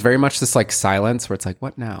end. And there was very much this like silence where it's like,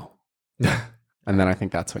 what now? And then I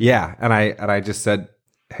think that's when Yeah. And I just said,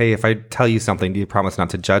 hey, if I tell you something, do you promise not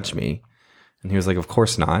to judge me? And he was like, of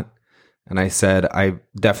course not. And I said, I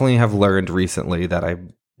definitely have learned recently that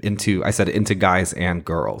into guys and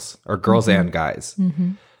girls, or girls and guys.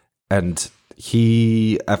 Mm-hmm. And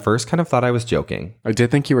he at first kind of thought I was joking. I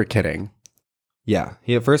did think you were kidding. Yeah.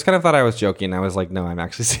 He at first kind of thought I was joking. I was like, no, I'm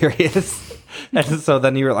actually serious. And so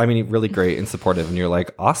then really great and supportive. And you're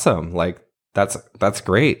like, awesome. Like, that's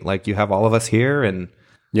great. Like, you have all of us here. And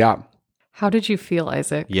Yeah. How did you feel,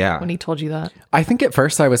 Isaac? Yeah. When he told you that? I think at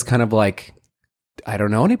first I was kind of like, I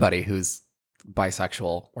don't know anybody who's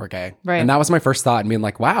bisexual or gay. Right. And that was my first thought, and being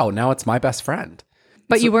like, wow, now it's my best friend.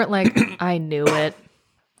 But you weren't like, I knew it.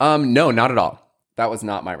 No, not at all. That was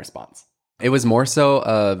not my response. It was more so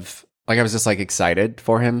of like, I was just like excited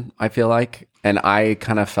for him, I feel like. And I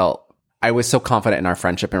kind of felt, I was so confident in our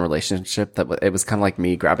friendship and relationship that it was kind of like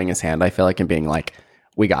me grabbing his hand, I feel like, and being like,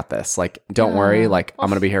 we got this. Like, don't worry. Like, I'm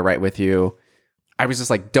going to be here right with you. I was just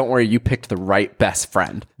like, don't worry. You picked the right best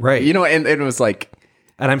friend. Right. You know, and it was like,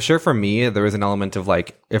 And I'm sure for me, there was an element of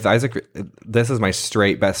like, if Isaac, this is my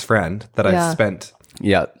straight best friend that I've spent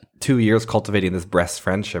yeah, 2 years cultivating this breast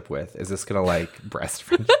friendship with. Is this going to like breast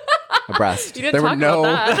friendship? a breast. You didn't talk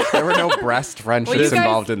about that. There were no breast friendships Well, you guys-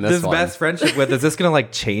 involved in this one. best friendship with, is this going to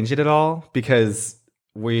like change it at all? Because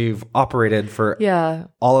we've operated for Yeah.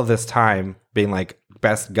 all of this time being like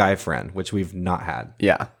best guy friend, which we've not had.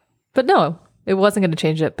 Yeah, But no, it wasn't going to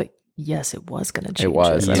change it. But yes, it was going to change it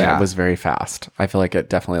was. And Yeah. it was very fast. I feel like it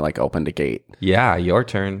definitely like opened a gate. Yeah, your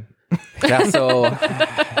turn. Yeah, so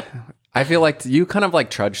I feel like you kind of like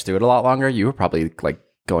trudged through it a lot longer. You were probably like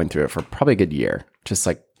going through it for probably a good year, just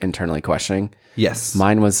like internally questioning. Yes.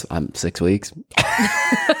 Mine was 6 weeks.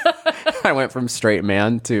 I went from straight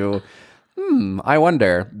man to, I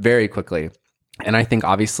wonder, very quickly. And I think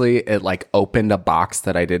obviously it like opened a box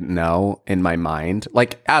that I didn't know in my mind.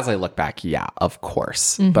 Like as I look back, yeah, of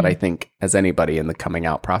course. But I think as anybody in the coming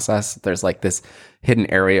out process, there's like this hidden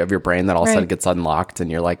area of your brain that all of a sudden Right. gets unlocked and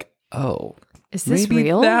you're like, oh, Is this maybe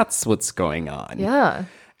real? that's what's going on. Yeah.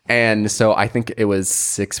 And so I think it was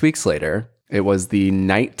 6 weeks later. It was the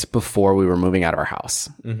night before we were moving out of our house.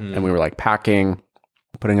 And we were like packing,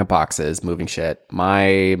 putting up boxes, moving shit.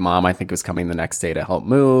 My mom, I think, was coming the next day to help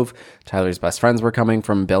move. Tyler's best friends were coming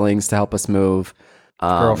from Billings to help us move.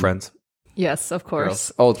 Girlfriends. Yes, of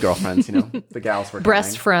course. Old girlfriends, you know, the gals were Breast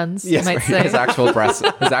coming. friends, you might say. His actual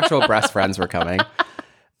breast friends were coming.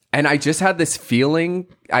 And I just had this feeling.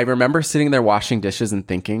 I remember sitting there washing dishes and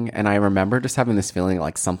thinking, and I remember just having this feeling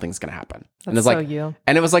like something's going to happen. And That's it's like, so you.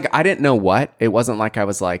 and it was like, I didn't know what. It wasn't like I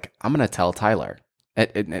was like, I'm going to tell Tyler.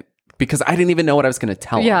 Because I didn't even know what I was going to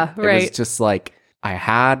tell him. Yeah, It was right. just like, I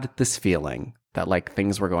had this feeling that like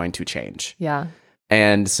things were going to change. Yeah.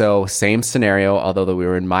 And so same scenario, although we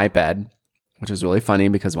were in my bed, which was really funny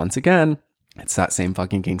because once again, it's that same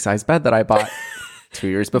fucking king size bed that I bought 2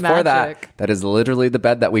 years before Magic. that. That is literally the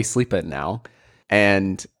bed that we sleep in now.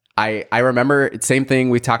 And I remember same thing.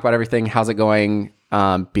 We talk about everything. How's it going?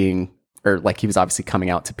 Or like he was obviously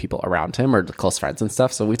coming out to people around him or close friends and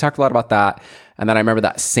stuff. So we talked a lot about that. And then I remember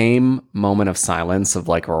that same moment of silence of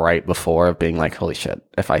like right before of being like, holy shit,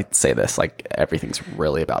 if I say this, like everything's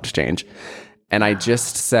really about to change. And I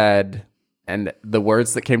just said, and the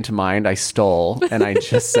words that came to mind, I stole. And I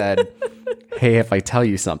just said, hey, if I tell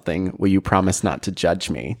you something, will you promise not to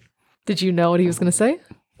judge me? Did you know what he was going to say?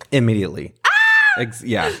 Immediately.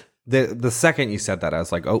 Yeah. The second you said that, I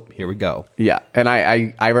was like, oh, here we go. Yeah. And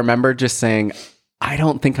I remember just saying, I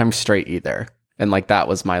don't think I'm straight either. And like, that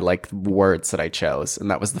was my like words that I chose. And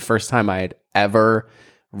that was the first time I had ever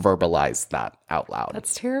verbalized that out loud.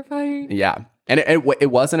 That's terrifying. Yeah. And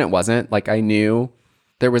it wasn't like I knew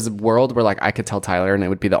there was a world where like I could tell Tyler and it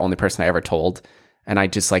would be the only person I ever told. And I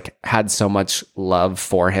just like had so much love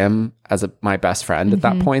for him as my best friend at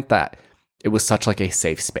that point that it was such like a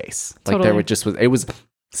safe space. Like Totally. it was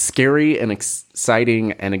scary and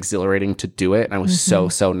exciting and exhilarating to do it. And I was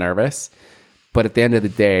so nervous. But at the end of the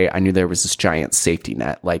day, I knew there was this giant safety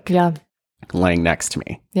net like Yeah. laying next to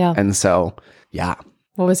me. Yeah. And so, yeah.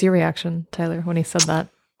 What was your reaction, Tyler, when he said that?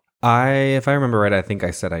 If I remember right, I think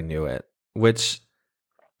I said I knew it, which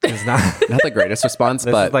is not Not the greatest response,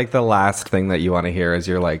 this but is like the last thing that you want to hear as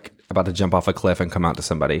you're like about to jump off a cliff and come out to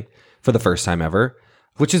somebody for the first time ever,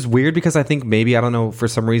 which is weird because I think maybe, I don't know, for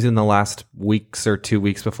some reason the last weeks or 2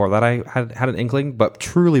 weeks before that I had an inkling, but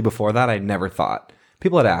truly before that I never thought.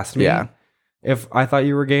 People had asked me Yeah. if I thought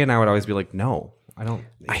you were gay, and I would always be like, no, I don't.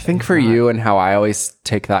 I think for you and how I always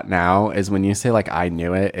take that now is when you say like I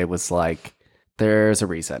knew it, it was like there's a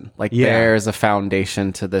reason. Like Yeah. there's a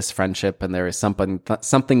foundation to this friendship and there is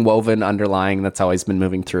something woven underlying that's always been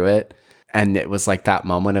moving through it. And it was like that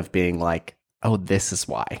moment of being like, oh, this is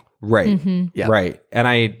why. Right. Yeah. Right.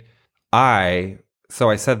 And so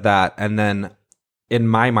I said that. And then in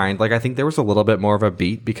my mind, like, I think there was a little bit more of a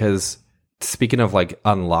beat because speaking of like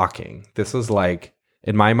unlocking, this was like,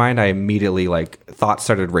 in my mind, I immediately like thoughts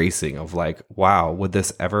started racing of like, wow, would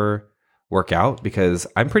this ever work out? Because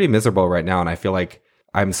I'm pretty miserable right now. And I feel like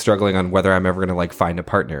I'm struggling on whether I'm ever going to like find a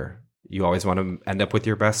partner. You always want to end up with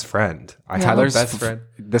your best friend. I have a best friend.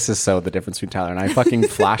 This is so the difference between Tyler and I. Fucking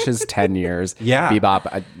flashes 10 years. Yeah.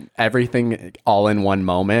 Bebop. Everything all in one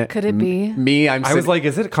moment. Could it be? Me, I was like,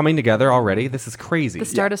 is it coming together already? This is crazy. The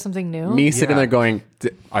start of something new? me sitting there going,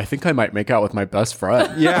 I think I might make out with my best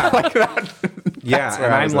friend. Yeah. Like that. Yeah,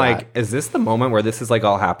 and I'm like, is this the moment where this is like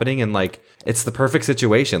all happening? And like, it's the perfect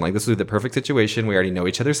situation. Like, this would be the perfect situation. We already know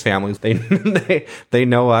each other's families. They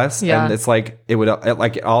know us, Yeah. and it's like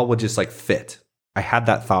it all would just like fit. I had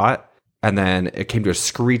that thought, and then it came to a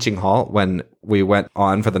screeching halt when we went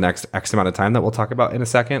on for the next X amount of time that we'll talk about in a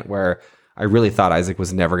second. Where I really thought Isaac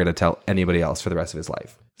was never going to tell anybody else for the rest of his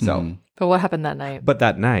life. So, But what happened that night? but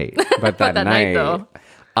that night, But that night, though.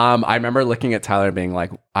 I remember looking at Tyler and being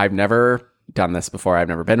like, I've never done this before. I've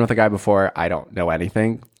never been with a guy before. I don't know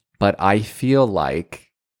anything, but I feel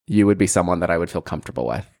like you would be someone that I would feel comfortable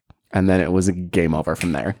with. And then it was a game over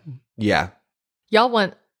from there. yeah, Y'all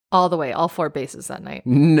went all the way, all 4 bases that night.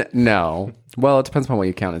 No. Well, it depends on what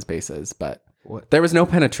you count as bases, but there was no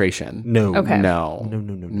penetration. no, Okay. No.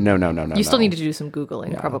 No. You still need to do some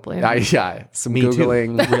Googling, probably. Yeah. Some Me too.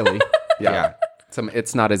 Googling. really, Yeah.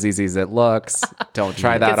 It's not as easy as it looks. Don't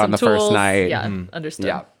try Get that on some the first tools. night. Yeah, understood.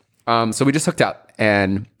 Yeah. So we just hooked up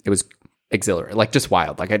and it was exhilarating, like just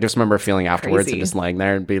wild. Like I just remember feeling afterwards Crazy. and just laying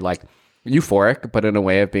there and be like euphoric, but in a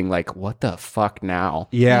way of being like, what the fuck now?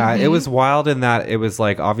 Yeah, it was wild in that it was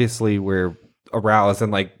like obviously we're aroused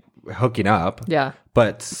and like hooking up. Yeah.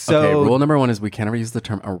 But so Okay, rule number 1 is we can't ever use the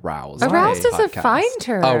term aroused. Aroused is a podcast. fine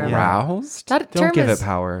term. Aroused? That don't term give is, it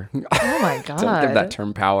power. Oh my God. Don't give that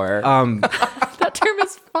term power. That term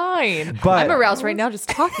is fine. But- I'm aroused right now just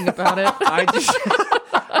talking about it.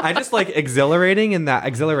 I just like exhilarating in that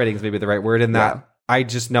exhilarating is maybe the right word in that Yeah. I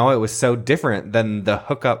just know it was so different than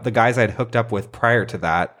the guys I'd hooked up with prior to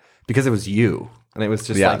that because it was you. And it was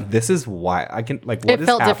just Yeah. like, this is why I can like what It is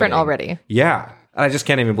felt different happening? already. Yeah. And I just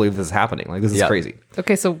can't even believe this is happening. Like this is Yeah. crazy.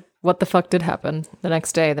 Okay, so what the fuck did happen the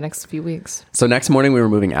next day, the next few weeks? So next morning we were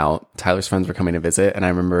moving out. Tyler's friends were coming to visit. And I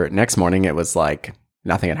remember next morning it was like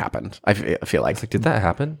nothing had happened. I feel like. Like, did that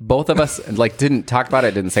happen? Both of us like didn't talk about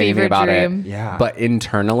it, didn't say Fever anything about dream. it. Yeah. But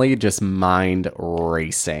internally just mind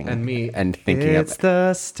racing. And me and thinking it's of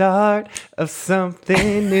the start of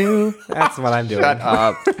something new. That's what I'm doing.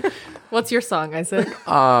 What's your song, Isaac?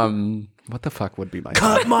 what the fuck would be my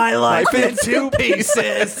Cut my life in 2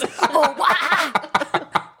 pieces.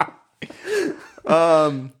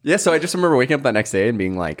 Yeah, so I just remember waking up that next day and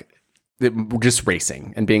being like just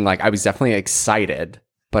racing and being like I was definitely excited,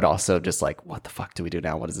 but also just like, what the fuck do we do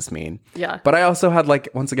now? What does this mean? Yeah. But I also had like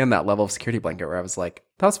once again that level of security blanket where I was like,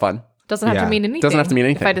 that was fun. Doesn't have Yeah. to mean anything. Doesn't have to mean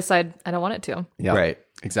anything. If I decide I don't want it to. Yeah. Right.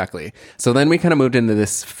 Exactly. So then we kind of moved into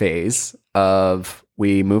this phase of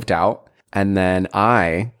we moved out and then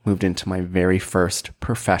I moved into my very first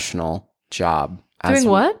professional job. Doing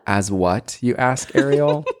what? As what, you ask,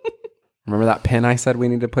 Ariel? Remember that pin I said we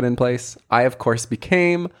need to put in place? I, of course,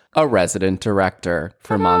 became a resident director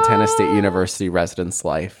for Montana State University Residence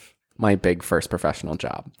Life. My big first professional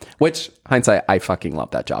job. Which, hindsight, I fucking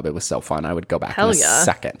loved that job. It was so fun. I would go back Hell in a yeah.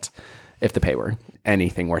 second if the pay were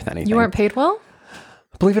anything worth anything. You weren't paid well?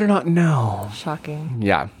 Believe it or not, no. Shocking.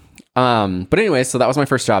 Yeah. But anyway, so that was my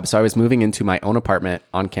first job. So I was moving into my own apartment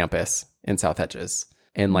on campus in South Hedges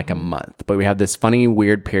in like a month. But we had this funny,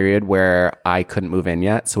 weird period where I couldn't move in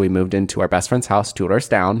yet. So we moved into our best friend's house, 2 doors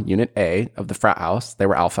down, unit A of the frat house. They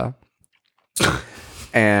were Alpha.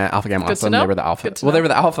 And Alpha Gamma Good to Awesome. know. They were the Alpha. Good to Well, they know. were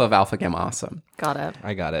the Alpha of Alpha Gamma Awesome. Got it.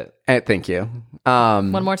 I got it. Thank you.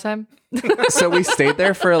 One more time? So we stayed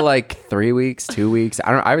there for like 3 weeks, 2 weeks.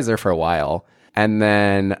 I was there for a while. And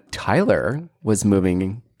then Tyler was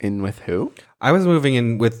moving in with who? I was moving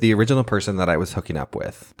in with the original person that I was hooking up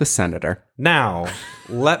with. The senator. Now,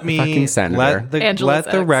 let me Fucking senator. Angela's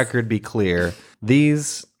let the ex. record be clear.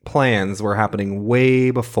 These plans were happening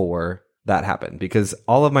way before that happened because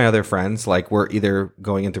all of my other friends like were either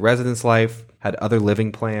going into residence life, had other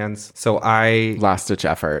living plans. So I Last ditch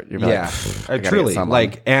effort. You're yeah, like, I gotta truly get someone.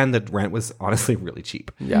 like, and the rent was honestly really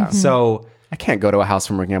cheap. Yeah. So I can't go to a house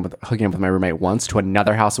from hooking up with my roommate once to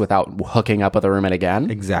another house without hooking up with a roommate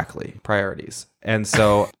again. exactly priorities. And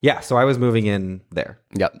so yeah, so I was moving in there.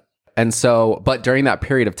 Yep. And so, but during that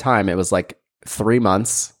period of time, it was like 3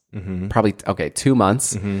 months probably, 2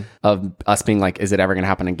 months of us being like, is it ever going to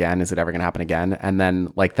happen again? Is it ever going to happen again? And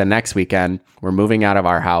then like the next weekend, we're moving out of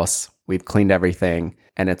our house. We've cleaned everything.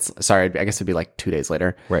 And I guess it'd be like 2 days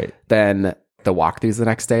later. Right. Then the walkthroughs the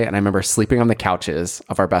next day. And I remember sleeping on the couches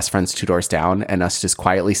of our best friends 2 doors down and us just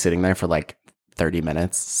quietly sitting there for like 30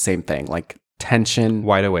 minutes. Same thing. Like tension.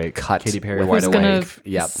 Wide awake. Cut. Katy Perry, with- wide awake.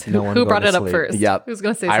 Yep. No one Who go brought to it up sleep. first? Yep. Who's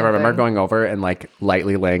going to say I something? remember going over and like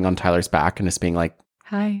lightly laying on Tyler's back and just being like,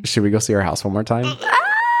 Hi. should we go see our house one more time?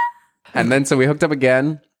 And then so we hooked up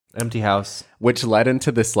again, Empty house. which led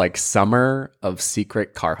into this like summer of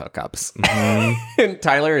secret car hookups. And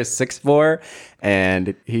Tyler is 6'4",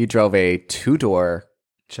 and he drove a 2-door,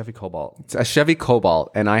 Chevy Cobalt. a Chevy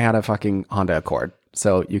Cobalt, and I had a fucking Honda Accord.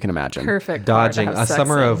 So you can imagine. Perfect. car to Dodging have a sex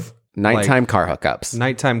summer in. of Nighttime car hookups.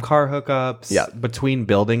 nighttime car hookups. Yeah. Between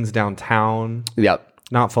buildings downtown. Yep.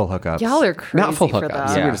 Not full hookups. Y'all are crazy Not full for hookups. that.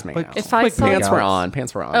 We Yeah. were just making But out. If I Quick saw Pants makeouts. were on.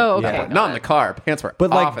 Pants were on. Oh, okay. Yeah. Not in the car. Pants were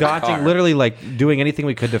But off like in the dodging, car. literally like doing anything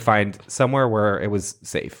we could to find somewhere where it was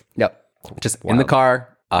safe. Yep. Just in the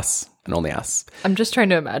car, us, and only us. I'm just trying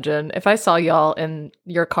to imagine if I saw y'all in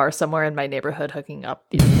your car somewhere in my neighborhood hooking up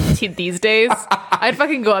these days, I'd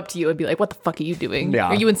fucking go up to you and be like, what the fuck are you doing? Yeah.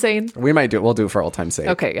 Are you insane? We might do it. We'll do it for old time's sake.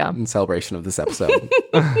 Okay, yeah. In celebration of this episode.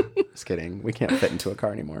 Just kidding. We can't fit into a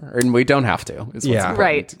car anymore. And we don't have to. Is what's Yeah. important.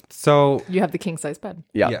 Right. So You have the king size bed.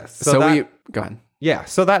 Yeah. Yes. So, So that- we go ahead. yeah,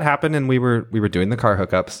 so that happened, and we were doing the car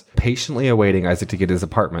hookups, patiently awaiting Isaac to get his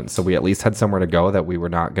apartment. So we at least had somewhere to go that we were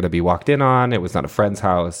not going to be walked in on. It was not a friend's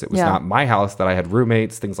house. It was Yeah. not my house that I had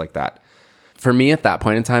roommates, things like that. For me at that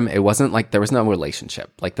point in time, it wasn't like there was no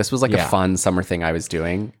relationship. Like this was like Yeah. a fun summer thing I was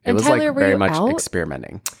doing. It And was Tyler, like were very you much out?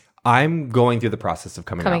 experimenting. I'm going through the process of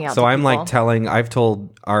coming out. out So to I'm people. like I've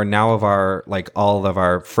told all of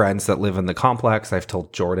our friends that live in the complex. I've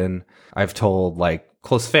told Jordan. I've told like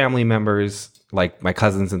close family members, like my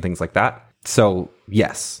cousins and things like that. So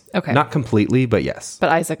yes. Okay. Not completely, but yes. But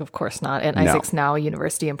Isaac, of course not. And No. Isaac's now a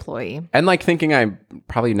university employee. And like thinking I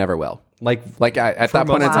probably never will. Like At For that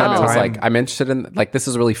point in most time, of it the was time- like, I'm interested in, like, this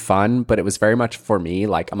is really fun, but it was very much for me.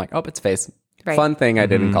 Like, I'm like, oh, it's face. Right. Fun thing I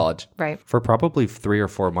did in college. Right. for probably 3 or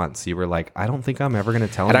 4 months, you were like, I don't think I'm ever going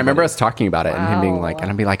to tell And I remember anybody. us talking about it and him being like,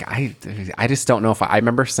 and I'd be like, I just don't know if I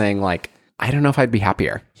remember saying like, I don't know if I'd be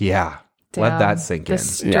happier. Yeah. Let Damn. that sink The in.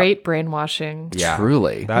 straight brainwashing. Yeah.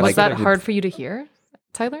 Truly. That's- Was Like, that hard for you to hear,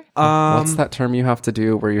 Tyler? What's that term you have to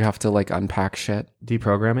do where you have to like unpack shit?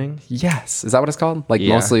 Deprogramming? Yes. Is that what it's called? Like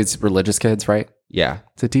Yeah. mostly it's religious kids, right? Yeah.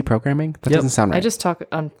 Is it deprogramming? That Yep. doesn't sound right. I just talk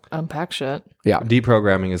unpack shit. yeah.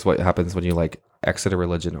 Deprogramming is what happens when you like exit a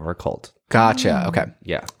religion or a cult. Gotcha. Okay.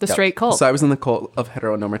 Yeah. The straight cult. So I was in the cult of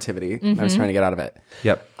heteronormativity. I was trying to get out of it.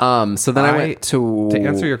 Yep. So then I went to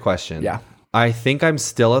answer your question. Yeah. I think I'm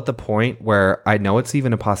still at the point where I know it's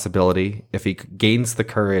even a possibility if he gains the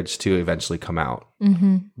courage to eventually come out.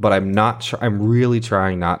 Mm-hmm. But I'm not. I'm really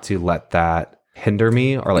trying not to let that hinder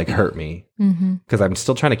me or like hurt me because I'm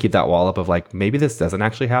still trying to keep that wall up of like maybe this doesn't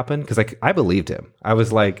actually happen because like I believed him. I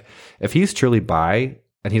was like, if he's truly bi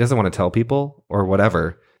and he doesn't want to tell people or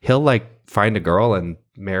whatever, he'll like find a girl and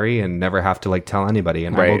marry and never have to like tell anybody,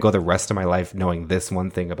 and I will Right. go the rest of my life knowing this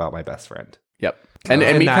one thing about my best friend. Yep. And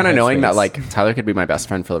In me that kind of knowing that headspace. like Tyler could be my best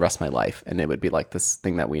friend for the rest of my life, and it would be like this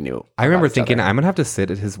thing that we knew. I remember about each thinking other. I'm gonna have to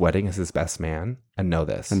sit at his wedding as his best man and know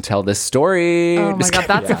this. and tell this story. Oh my Just god,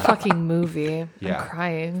 kidding. that's a fucking movie. Yeah. I'm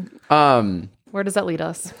crying. Um. Where does that lead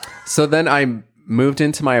us? So then I moved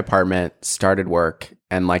into my apartment, started work,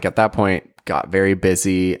 and like at that point got very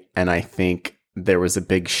busy, and I think there was a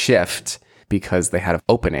big shift because they had an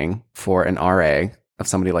opening for an RA of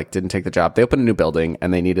somebody like didn't take the job. They opened a new building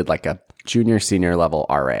and they needed like a junior senior level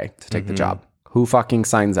RA to take the job. Who fucking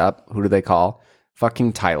signs up? Who do they call?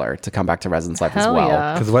 Fucking Tyler to come back to residence life as Hell well.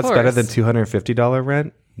 yeah. Because Of what's better than course. $250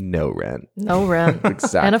 rent? No rent No rent. And a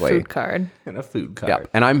Exactly. food card. and a food card. Yep.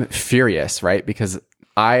 And I'm furious, right? Because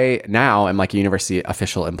I now am like a university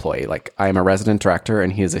official employee. Like I'm a resident director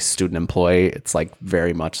and he is a student employee. It's like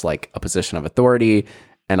very much like a position of authority.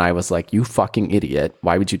 And I was like, you fucking idiot.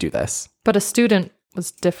 Why would you do this? But a student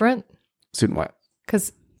was different Student what?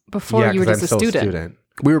 because before Yeah, you were because just I'm a still student.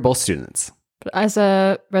 We were both students. But as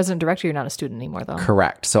a resident director, you're not a student anymore, though.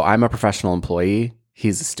 Correct. So I'm a professional employee.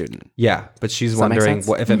 He's a student. Yeah, but she's that make wondering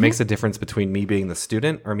sense? if it makes a difference between me being the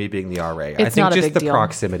student or me being the RA. I It's think not a just big the deal.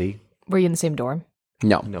 proximity. Were you in the same dorm?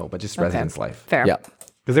 No. No, but just residence life. Fair. Yeah.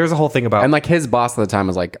 Because there's a whole thing about And like his boss at the time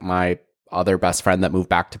was like my other best friend that moved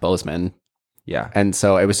back to Bozeman. yeah. And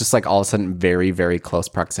so it was just like all of a sudden very, very close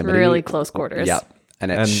proximity. Really close quarters. Yep.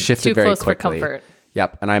 And it And shifted Too very close for quickly. comfort.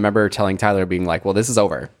 Yep. And I remember telling Tyler being like, well, this is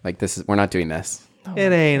over. Like we're not doing this.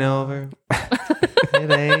 It ain't over.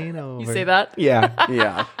 It ain't over. You say that? Yeah.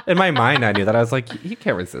 Yeah. In my mind, I knew that. I was like, you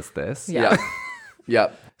can't resist this. Yeah.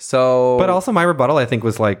 Yep. So, But also my rebuttal, I think,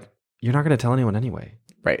 was like, you're not going to tell anyone anyway.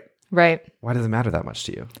 right. Right. Why does it matter that much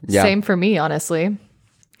to you? Yeah. Same for me, honestly.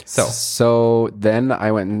 So then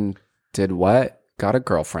I went and did what? Got a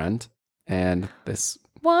girlfriend, and this,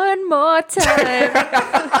 One more time.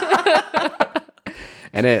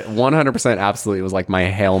 and it 100% absolutely was like my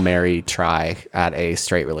Hail Mary try at a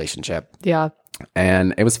straight relationship. Yeah.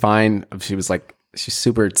 And it was fine. She's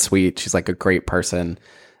super sweet. She's like a great person,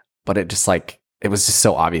 but it just like, it was just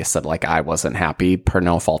so obvious that like I wasn't happy per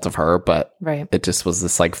no fault of her, but Right. it just was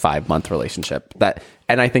this like 5-month relationship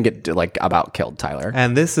and I think it like about killed Tyler.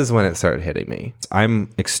 And this is when it started hitting me. I'm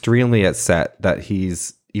extremely upset that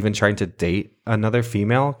he's even trying to date another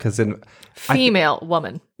female because Woman.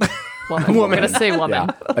 Woman. I'm going to say woman.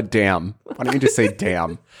 Yeah, a damn. Why don't you just say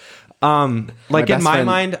damn? like in best my friend-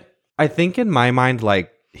 mind, I think in my mind,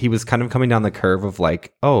 like he was kind of coming down the curve of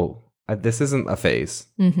like, oh, this isn't a phase.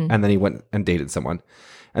 And then he went and dated someone.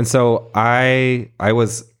 And so I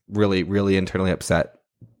was really, really internally upset.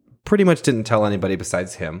 Pretty much didn't tell anybody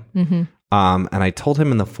besides him. And I told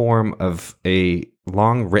him in the form of a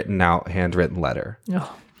long written out handwritten letter.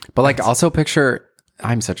 Oh, But like also picture,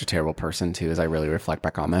 I'm such a terrible person too, as I really reflect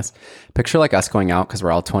back on this. Picture like us going out because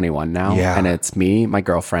we're all 21 now. Yeah. And it's me, my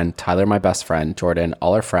girlfriend, Tyler, my best friend, Jordan,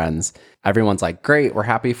 all our friends. Everyone's like, great, we're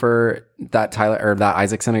happy for that Tyler or that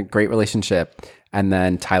Isaac's in a great relationship. And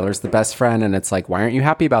then Tyler's the best friend. And it's like, why aren't you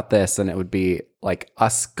happy about this? And it would be like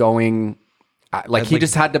us going, like he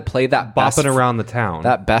just had to play that Bopping around the town.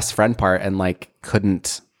 that best friend part and like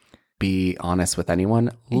couldn't be honest with anyone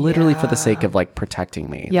literally for the sake of like protecting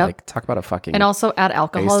me. Yep. Like talk about a fucking and also add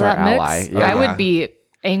alcohol to A-star that mix. ally. Yeah. I would be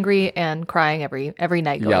angry and crying every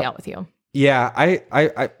night going Yep. out with you. yeah,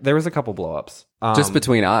 I there was a couple blowups. just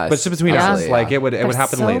between us. But just between honestly, us. Like yeah. it would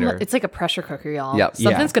happen So later. it's like a pressure cooker, y'all. Yep.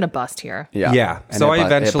 Something's going to bust here. Yeah. And So it I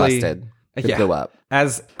eventually- it busted. It Yeah. blew up.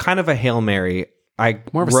 As kind of a Hail Mary, I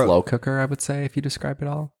More of a wrote- slow cooker, I would say, if you describe it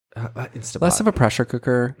all. Instapot. Less of a pressure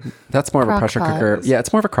cooker. That's more of a Crock pressure pot. cooker. Yeah,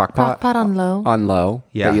 it's more of a crock pot. Pot on low. On low.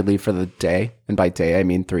 Yeah. That you leave for the day. And by day, I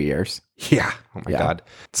mean 3 years. Yeah. Oh my Yeah. God.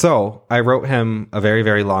 So I wrote him a very,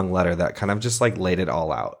 very long letter that kind of just like laid it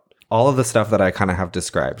all out. All of the stuff that I kind of have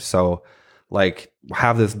described. So like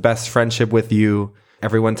have this best friendship with you.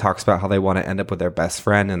 Everyone talks about how they want to end up with their best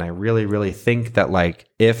friend. And I really, really think that like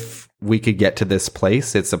if we could get to this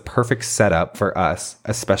place, it's a perfect setup for us,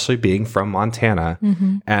 especially being from Montana.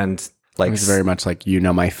 And like It's very much like, you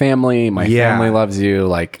know, my family. My Yeah. family loves you.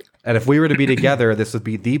 Like, And if we were to be together, this would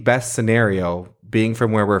be the best scenario being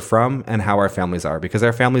from where we're from and how our families are because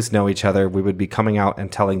our families know each other. We would be coming out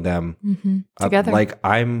and telling them Together. like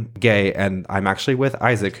I'm gay and I'm actually with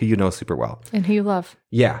Isaac, who you know super well. And who you love.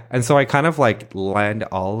 Yeah. And so I kind of like lined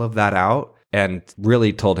all of that out and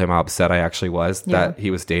really told him how upset I actually was that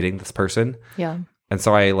he was dating this person. Yeah. And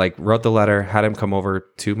so I like wrote the letter, had him come over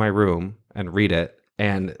to my room and read it.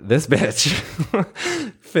 And this bitch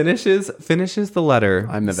finishes the letter.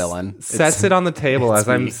 I'm the villain. Sets it on the table as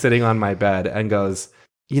I'm me. sitting on my bed and goes,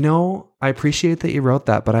 you know, I appreciate that you wrote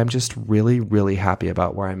that, but I'm just really, really happy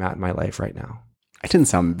about where I'm at in my life right now. I didn't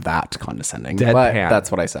sound that condescending, Deadpan. but that's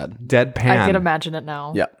what I said. Deadpan. I can imagine it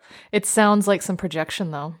now. Yeah. It sounds like some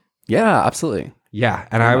projection, though. Yeah, absolutely. Yeah.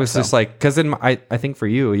 And I much was just like, because I think for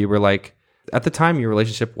you were like, at the time, your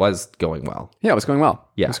relationship was going well. Yeah, it was going well.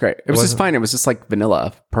 Yeah. It was great. It was just fine. It was just like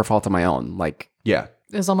vanilla, per fault of my own. Like, Yeah.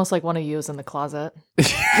 It was almost like one of you is in the closet.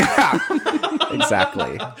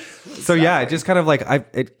 exactly. So yeah, it just kind of like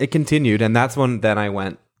it continued, and that's when then I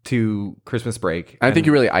went to Christmas break. I think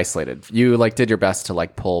you really isolated. You like did your best to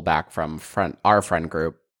like pull back from our friend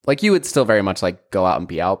group. Like you would still very much like go out and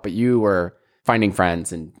be out, but you were finding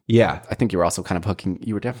friends, and Yeah. I think you were also kind of hooking.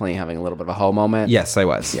 You were definitely having a little bit of a hoe moment. Yes, I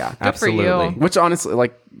was. Yeah. Good for absolutely. you. Which honestly,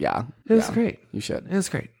 like, yeah, It was yeah, great. You should. It was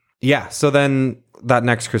great. Yeah. So then that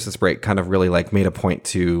next Christmas break kind of really like made a point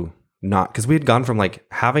to not, because we had gone from like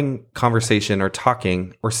having conversation or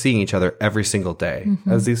talking or seeing each other every single day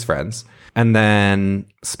as these friends, and then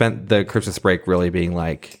spent the Christmas break really being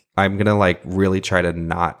like, I'm going to like really try to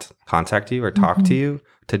not contact you or talk to you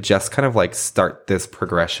to just kind of like start this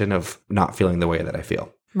progression of not feeling the way that I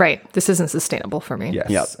feel. Right. This isn't sustainable for me. Yes.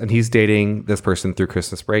 Yep. And he's dating this person through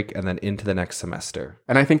Christmas break and then into the next semester.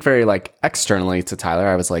 And I think very like externally to Tyler,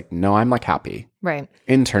 I was like, no, I'm like happy. Right.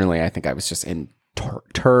 Internally, I think I was just in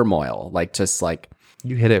turmoil, like just like,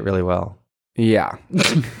 You hit it really well. yeah,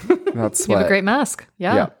 that's You what. have a great mask.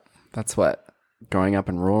 Yeah. Yeah, that's what. Growing up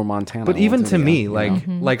in rural Montana. But even will to do me, you like,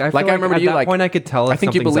 know? like I feel Like, I remember at you, that like- point I could tell if I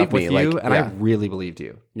think you something's up believed with me, you, like, and yeah. I really believed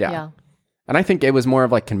you. yeah. Yeah. And I think it was more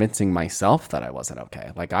of like convincing myself that I wasn't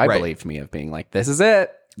okay. Like I believed me of being like, this is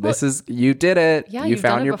it. You did it. Yeah, you you've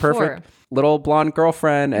done found it your before. perfect little blonde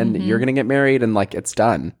girlfriend and you're going to get married and like it's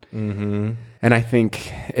done. Mm-hmm. And I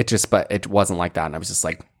think but it wasn't like that. And I was just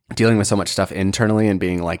like dealing with so much stuff internally and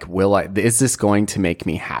being like, is this going to make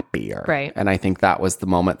me happier? Right. And I think that was the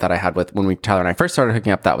moment that I had with when Tyler and I first started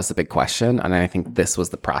hooking up. That was the big question. And I think this was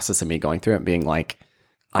the process of me going through it and being like,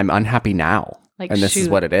 I'm unhappy now. Like, and this is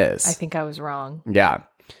what it is. I think I was wrong. Yeah.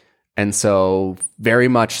 And so very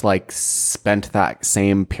much like spent that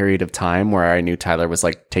same period of time where I knew Tyler was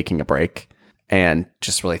like taking a break and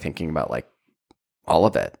just really thinking about like all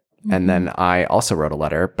of it. Mm-hmm. And then I also wrote a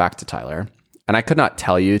letter back to Tyler. And I could not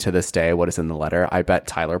tell you to this day what is in the letter. I bet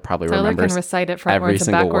Tyler probably remembers can recite it every frontwards and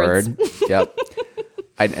single backwards. word.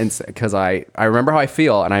 Yep. Because I remember how I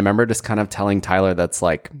feel. And I remember just kind of telling Tyler that's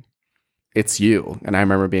like, it's you. And I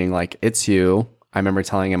remember being like, it's you. I remember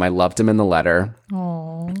telling him I loved him in the letter.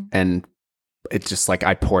 Aww. And it's just like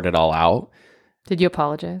I poured it all out. Did you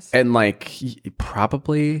apologize? And like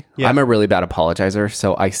probably, I'm a really bad apologizer.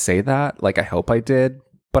 So I say that like I hope I did,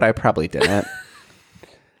 but I probably didn't.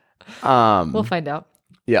 We'll find out.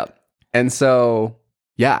 Yeah. And so,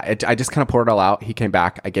 I just kind of poured it all out. He came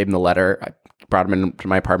back. I gave him the letter. I brought him into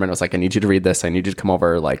my apartment. I was like, I need you to read this. I need you to come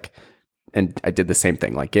over. Like, and I did the same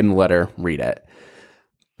thing. Like, gave him the letter, read it.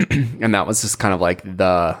 And that was just kind of like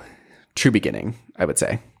the true beginning, I would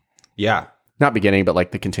say. Yeah. Not beginning, but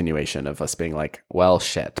like the continuation of us being like, well,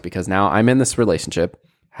 shit. Because now I'm in this relationship.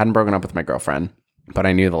 Hadn't broken up with my girlfriend. But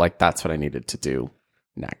I knew that like that's what I needed to do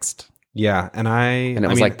next. Yeah. And it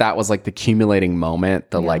was like that was like the accumulating moment,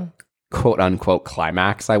 the like quote unquote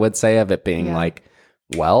climax, I would say, of it being like,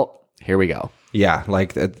 well, here we go. Yeah.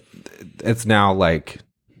 Like it's now like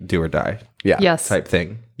do or die. Yeah. Yes. Type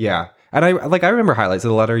thing. Yeah. And I remember highlights of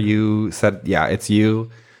the letter. You said, yeah, it's you.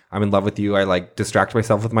 I'm in love with you. I like distract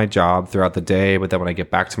myself with my job throughout the day. But then when I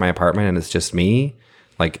get back to my apartment and it's just me,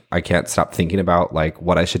 like I can't stop thinking about like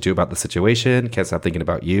what I should do about the situation. Can't stop thinking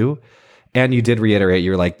about you. And you did reiterate,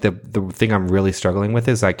 you're like, the thing I'm really struggling with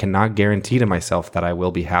is I cannot guarantee to myself that I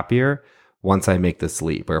will be happier once I make this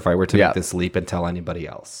leap, or if I were to make this leap and tell anybody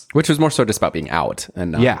else. Which was more so just about being out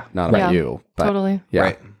and not about you. But, totally. Yeah.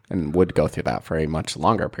 Right. And would go through that for a much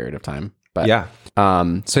longer period of time. But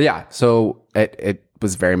So it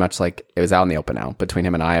was very much like it was out in the open now between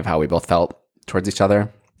him and I of how we both felt towards each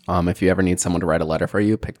other. If you ever need someone to write a letter for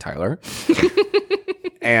you, pick Tyler.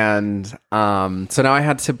 And so now I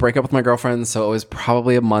had to break up with my girlfriend. So it was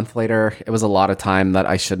probably a month later. It was a lot of time that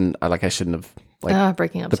I shouldn't have like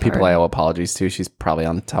breaking up. The people I owe apologies to. She's probably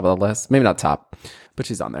on the top of the list. Maybe not top, but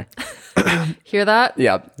she's on there. Hear that?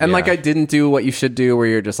 Yeah. And like I didn't do what you should do where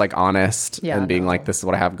you're just like honest and being like, this is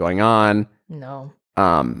what I have going on. No.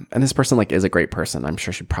 And this person like is a great person. I'm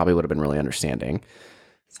sure she probably would have been really understanding.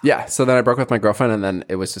 Yeah. So then I broke with my girlfriend and then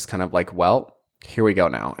it was just kind of like, well, here we go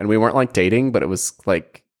now. And we weren't like dating, but it was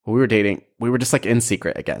like we were dating. We were just like in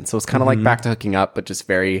secret again. So it was kind of like back to hooking up, but just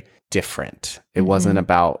very different. It wasn't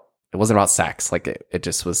about sex. Like it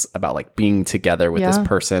just was about like being together with this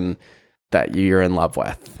person that you're in love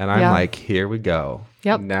with. And I'm like, here we go.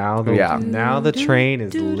 Yep. Now the train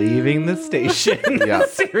is leaving the station. Yeah.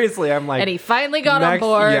 Seriously, I'm like, and he finally got on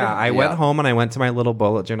board. Yeah, I went home and I went to my little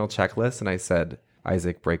bullet journal checklist and I said,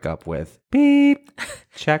 Isaac, break up with beep.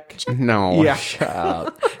 Check. No. Yeah. Shut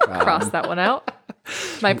up. Cross that one out.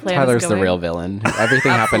 My plan Tyler's is the going. real villain.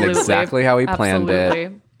 Everything happened exactly how he planned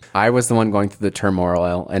it. I was the one going through the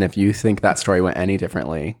turmoil. And if you think that story went any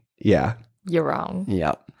differently. Yeah. You're wrong.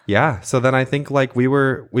 Yep. Yeah. So then I think like we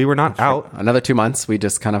were not out. Another 2 months, we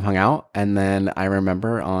just kind of hung out. And then I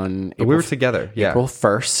remember on we were together. Yeah. April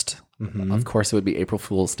 1st. Of course, it would be April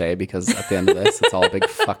Fool's Day because at the end of this, it's all a big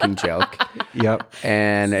fucking joke. Yep.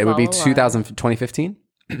 And it would be 2015.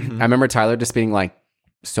 I remember Tyler just being like,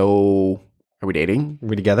 so are we dating? Are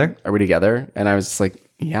we together? Are we together? And I was just like,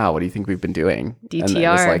 yeah, what do you think we've been doing? DTR. And it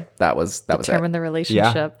was like, that was Determine it. the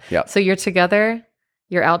relationship. Yeah. So you're together.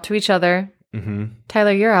 You're out to each other. Mm-hmm.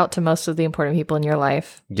 Tyler, you're out to most of the important people in your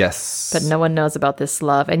life. Yes. But no one knows about this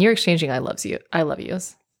love. And you're exchanging I love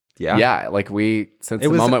yous. Yeah. Yeah. Like since the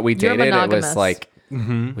moment we dated, it was like,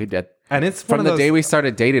 we did. And it's from the day we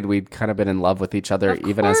started dated, we'd kind of been in love with each other,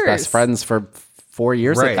 even as best friends for 4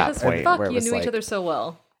 years at that point. Fuck, where it you was knew like, each other so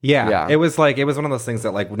well. Yeah. It was one of those things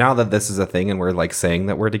that like now that this is a thing and we're like saying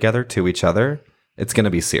that we're together to each other, it's going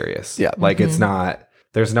to be serious. Yeah. Like it's not,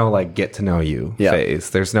 there's no like get to know you phase.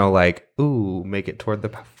 There's no like, ooh, make it toward the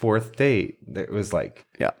fourth date. It was like,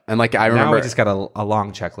 and like I remember now we just got a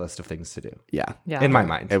long checklist of things to do. Yeah. In my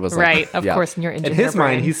mind. It was like, right. Of course. In your in his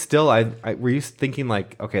mind, he's still, were you thinking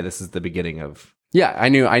like, okay, this is the beginning of Yeah, I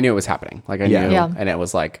knew it was happening. Like I Yeah. knew, Yeah. and it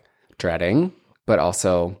was like dreading, but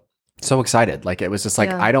also so excited. Like it was just like,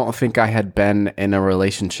 Yeah. I don't think I had been in a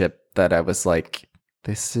relationship that I was like,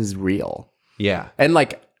 this is real. Yeah. And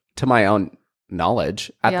like to my own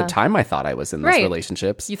knowledge, at Yeah. the time I thought I was in those Right.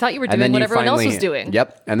 relationships. You thought you were And doing then what you everyone else was finally- doing.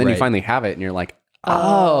 Yep. And then you Right. finally have it and you're like,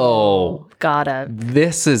 oh, Got it.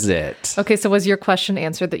 this is it. Okay, so was your question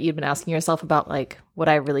answered that you'd been asking yourself about like, would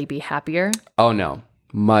I really be happier? Oh no.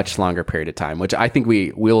 Much longer period of time, which I think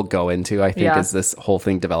we will go into, I think, Yeah. as this whole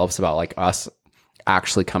thing develops about like us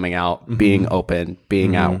actually coming out, being open,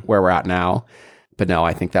 being out where we're at now. But no,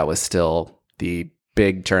 I think that was still the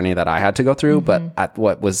big journey that I had to go through. But at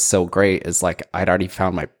what was so great is like I'd already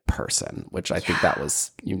found my person, which I think that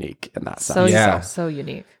was unique in that sense. So Yeah. so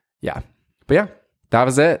unique. Yeah. But yeah, that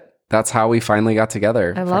was it. That's how we finally got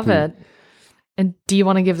together. I love it. And do you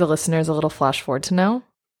want to give the listeners a little flash forward to now?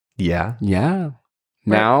 Yeah. Yeah.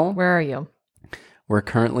 Now Where are you? we're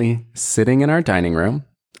currently sitting in our dining room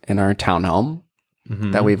in our townhome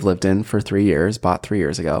that we've lived in for 3 years, bought 3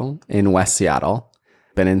 years ago in West Seattle.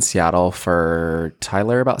 Been in Seattle for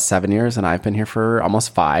Tyler about 7 years, and I've been here for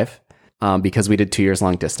almost 5 because we did 2 years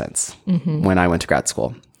long distance when I went to grad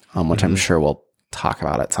school, which I'm sure we'll talk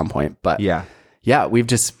about at some point. But Yeah.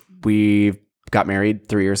 we got married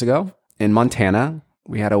 3 years ago in Montana.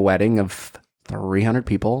 We had a wedding of 300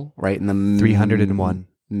 people right in the 301.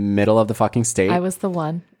 middle of the fucking state. I was the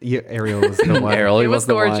one. Yeah, Ariel was the one. Ariel It was was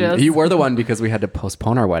the one. gorgeous. You were the one because we had to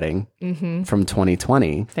postpone our wedding from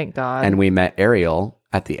 2020. Thank God. And we met Ariel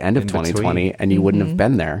at the end of In 2020, between. and you wouldn't have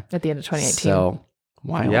been there. at the end of 2018. So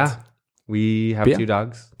wild. Yeah. We have Yeah. 2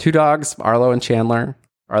 dogs. 2 dogs, Arlo and Chandler.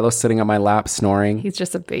 Arlo's sitting on my lap snoring. He's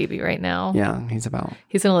just a baby right now. Yeah, he's about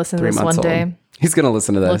He's going to listen to 3 this months one day. old. He's going to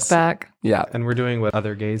listen to Look this. back. Yeah. And we're doing what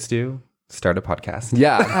other gays do. Start a podcast.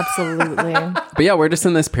 Yeah. Absolutely. But yeah, we're just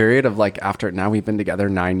in this period of like after now we've been together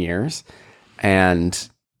 9 years. And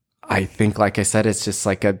I think, like I said, it's just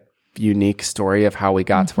like a unique story of how we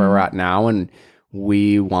got to where we're at now. And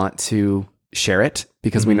we want to share it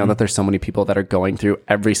because we know that there's so many people that are going through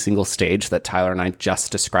every single stage that Tyler and I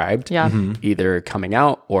just described. Yeah. Either coming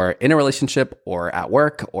out or in a relationship or at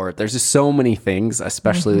work, or there's just so many things,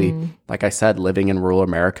 especially like I said, living in rural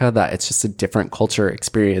America, that it's just a different culture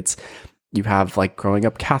experience. You have like growing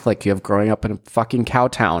up Catholic, you have growing up in a fucking cow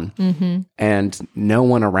town, and no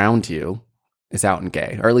one around you is out and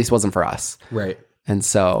gay, or at least wasn't for us. Right. And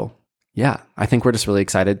so, yeah, I think we're just really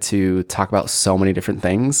excited to talk about so many different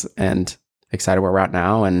things and excited where we're at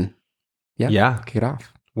now. And Yeah. kick it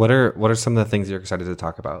off. What are some of the things you're excited to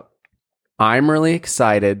talk about? I'm really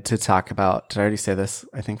excited to talk about, did I already say this,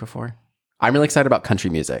 I think, before? I'm really excited about country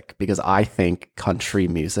music because I think country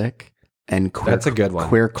music and queer, That's a good one.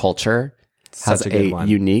 queer culture has Such a good a one.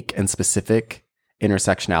 unique and specific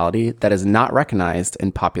intersectionality that is not recognized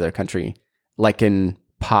in popular country, like in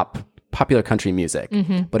popular country music.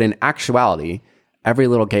 But in actuality, every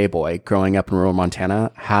little gay boy growing up in rural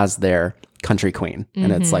Montana has their country queen.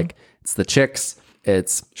 And it's like, it's the Chicks,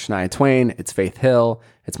 it's Shania Twain, it's Faith Hill,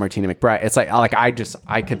 it's Martina McBride. It's like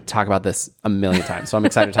I could talk about this a million times. So I'm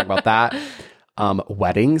excited to talk about that.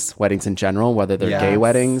 Weddings in general, whether they're gay Yes.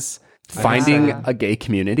 weddings, finding a gay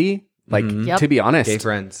community. Like, Yep. to be honest, Gay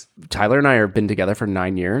friends. Tyler and I have been together for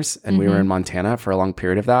 9 years, and we were in Montana for a long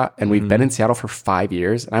period of that. And we've been in Seattle for 5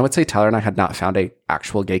 years. And I would say Tyler and I had not found a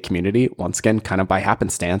actual gay community, once again, kind of by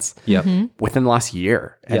happenstance, Yep. within the last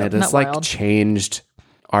year. And Yeah. it has Isn't that like wild? changed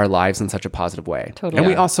our lives in such a positive way. Totally. And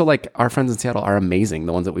we Yeah. also like our friends in Seattle are amazing,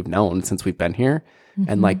 the ones that we've known since we've been here.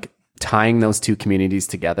 And like tying those two communities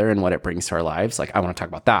together and what it brings to our lives, like I want to talk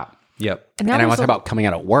about that. Yep. now And I want there's to talk about coming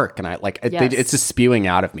out at work, and I like Yes. it's just spewing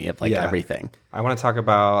out of me of like Yeah. everything. I'm excited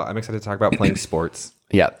to talk about playing sports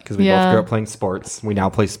Yeah. because we Yeah. both grew up playing sports. We now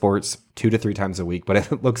play sports 2 to 3 times a week, but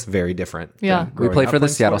it looks very different. than Yeah. We growing play up for the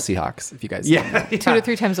playing Seattle sports. Seahawks, if you guys Yeah. 2 to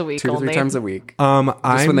 3 times a week 2 to only. 3 times a week. Just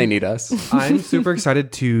Just when they need us. I'm super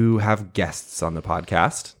excited to have guests on the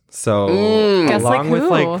podcast. So Guests like along with who?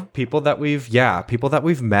 like people that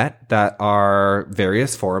we've met that are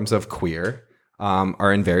various forms of queer,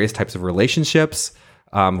 are in various types of relationships.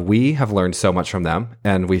 We have learned so much from them,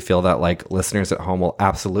 and we feel that like listeners at home will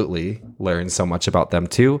absolutely learn so much about them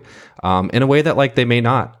too, in a way that like they may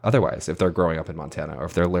not otherwise if they're growing up in Montana or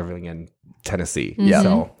if they're living in Tennessee. Yeah.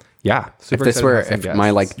 So yeah, If super this excited to were have some if guests. my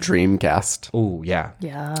like dream guest, oh yeah,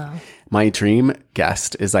 Yeah. my dream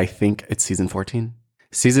guest is, I think it's season 14.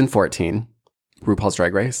 Season 14, RuPaul's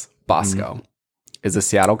Drag Race, Bosco is a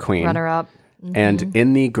Seattle queen. Runner up. And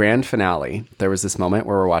in the grand finale, there was this moment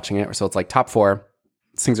where we're watching it. So it's like top 4,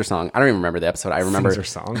 sings her song. I don't even remember the episode. I remember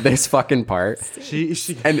Sings her song. this fucking part. She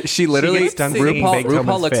literally, gets done singing Beethoven's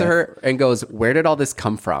RuPaul looks at Fifth. her and goes, "Where did all this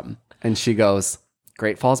come from?" And she goes,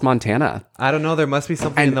 "Great Falls, Montana." I don't know. There must be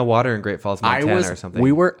something in the water in Great Falls, Montana or something.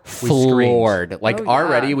 We were floored. screamed. Like Oh, yeah.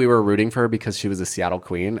 already we were rooting for her because she was a Seattle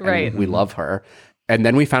queen. And Right. we love her. And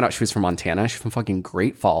then we found out she was from Montana. She's from fucking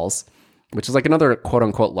Great Falls, which is like another quote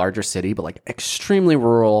unquote larger city, but like extremely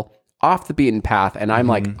rural, off the beaten path. And I'm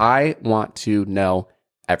like, I want to know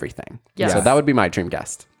everything. Yes. So that would be my dream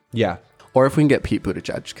guest. Yeah. Or if we can get Pete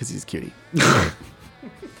Buttigieg because he's a cutie.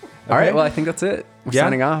 All right. Well, I think that's it. We're Yeah.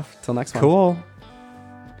 signing off. Till next one. Cool.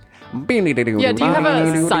 Yeah, do you have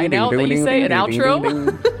a sign out that you say, an outro?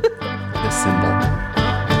 The symbol.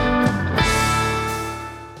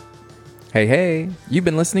 Hey, you've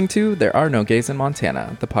been listening to There Are No Gays in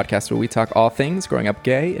Montana, the podcast where we talk all things growing up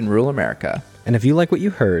gay in rural America. And if you like what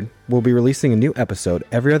you heard, we'll be releasing a new episode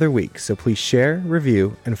every other week, so please share,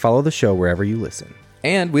 review, and follow the show wherever you listen.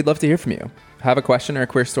 And we'd love to hear from you. Have a question or a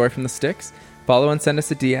queer story from the sticks? Follow and send us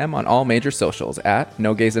a DM on all major socials at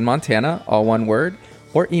No Gays in Montana, all one word,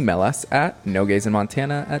 or email us at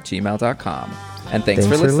nogaysinmontana@gmail.com. And thanks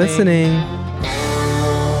for listening.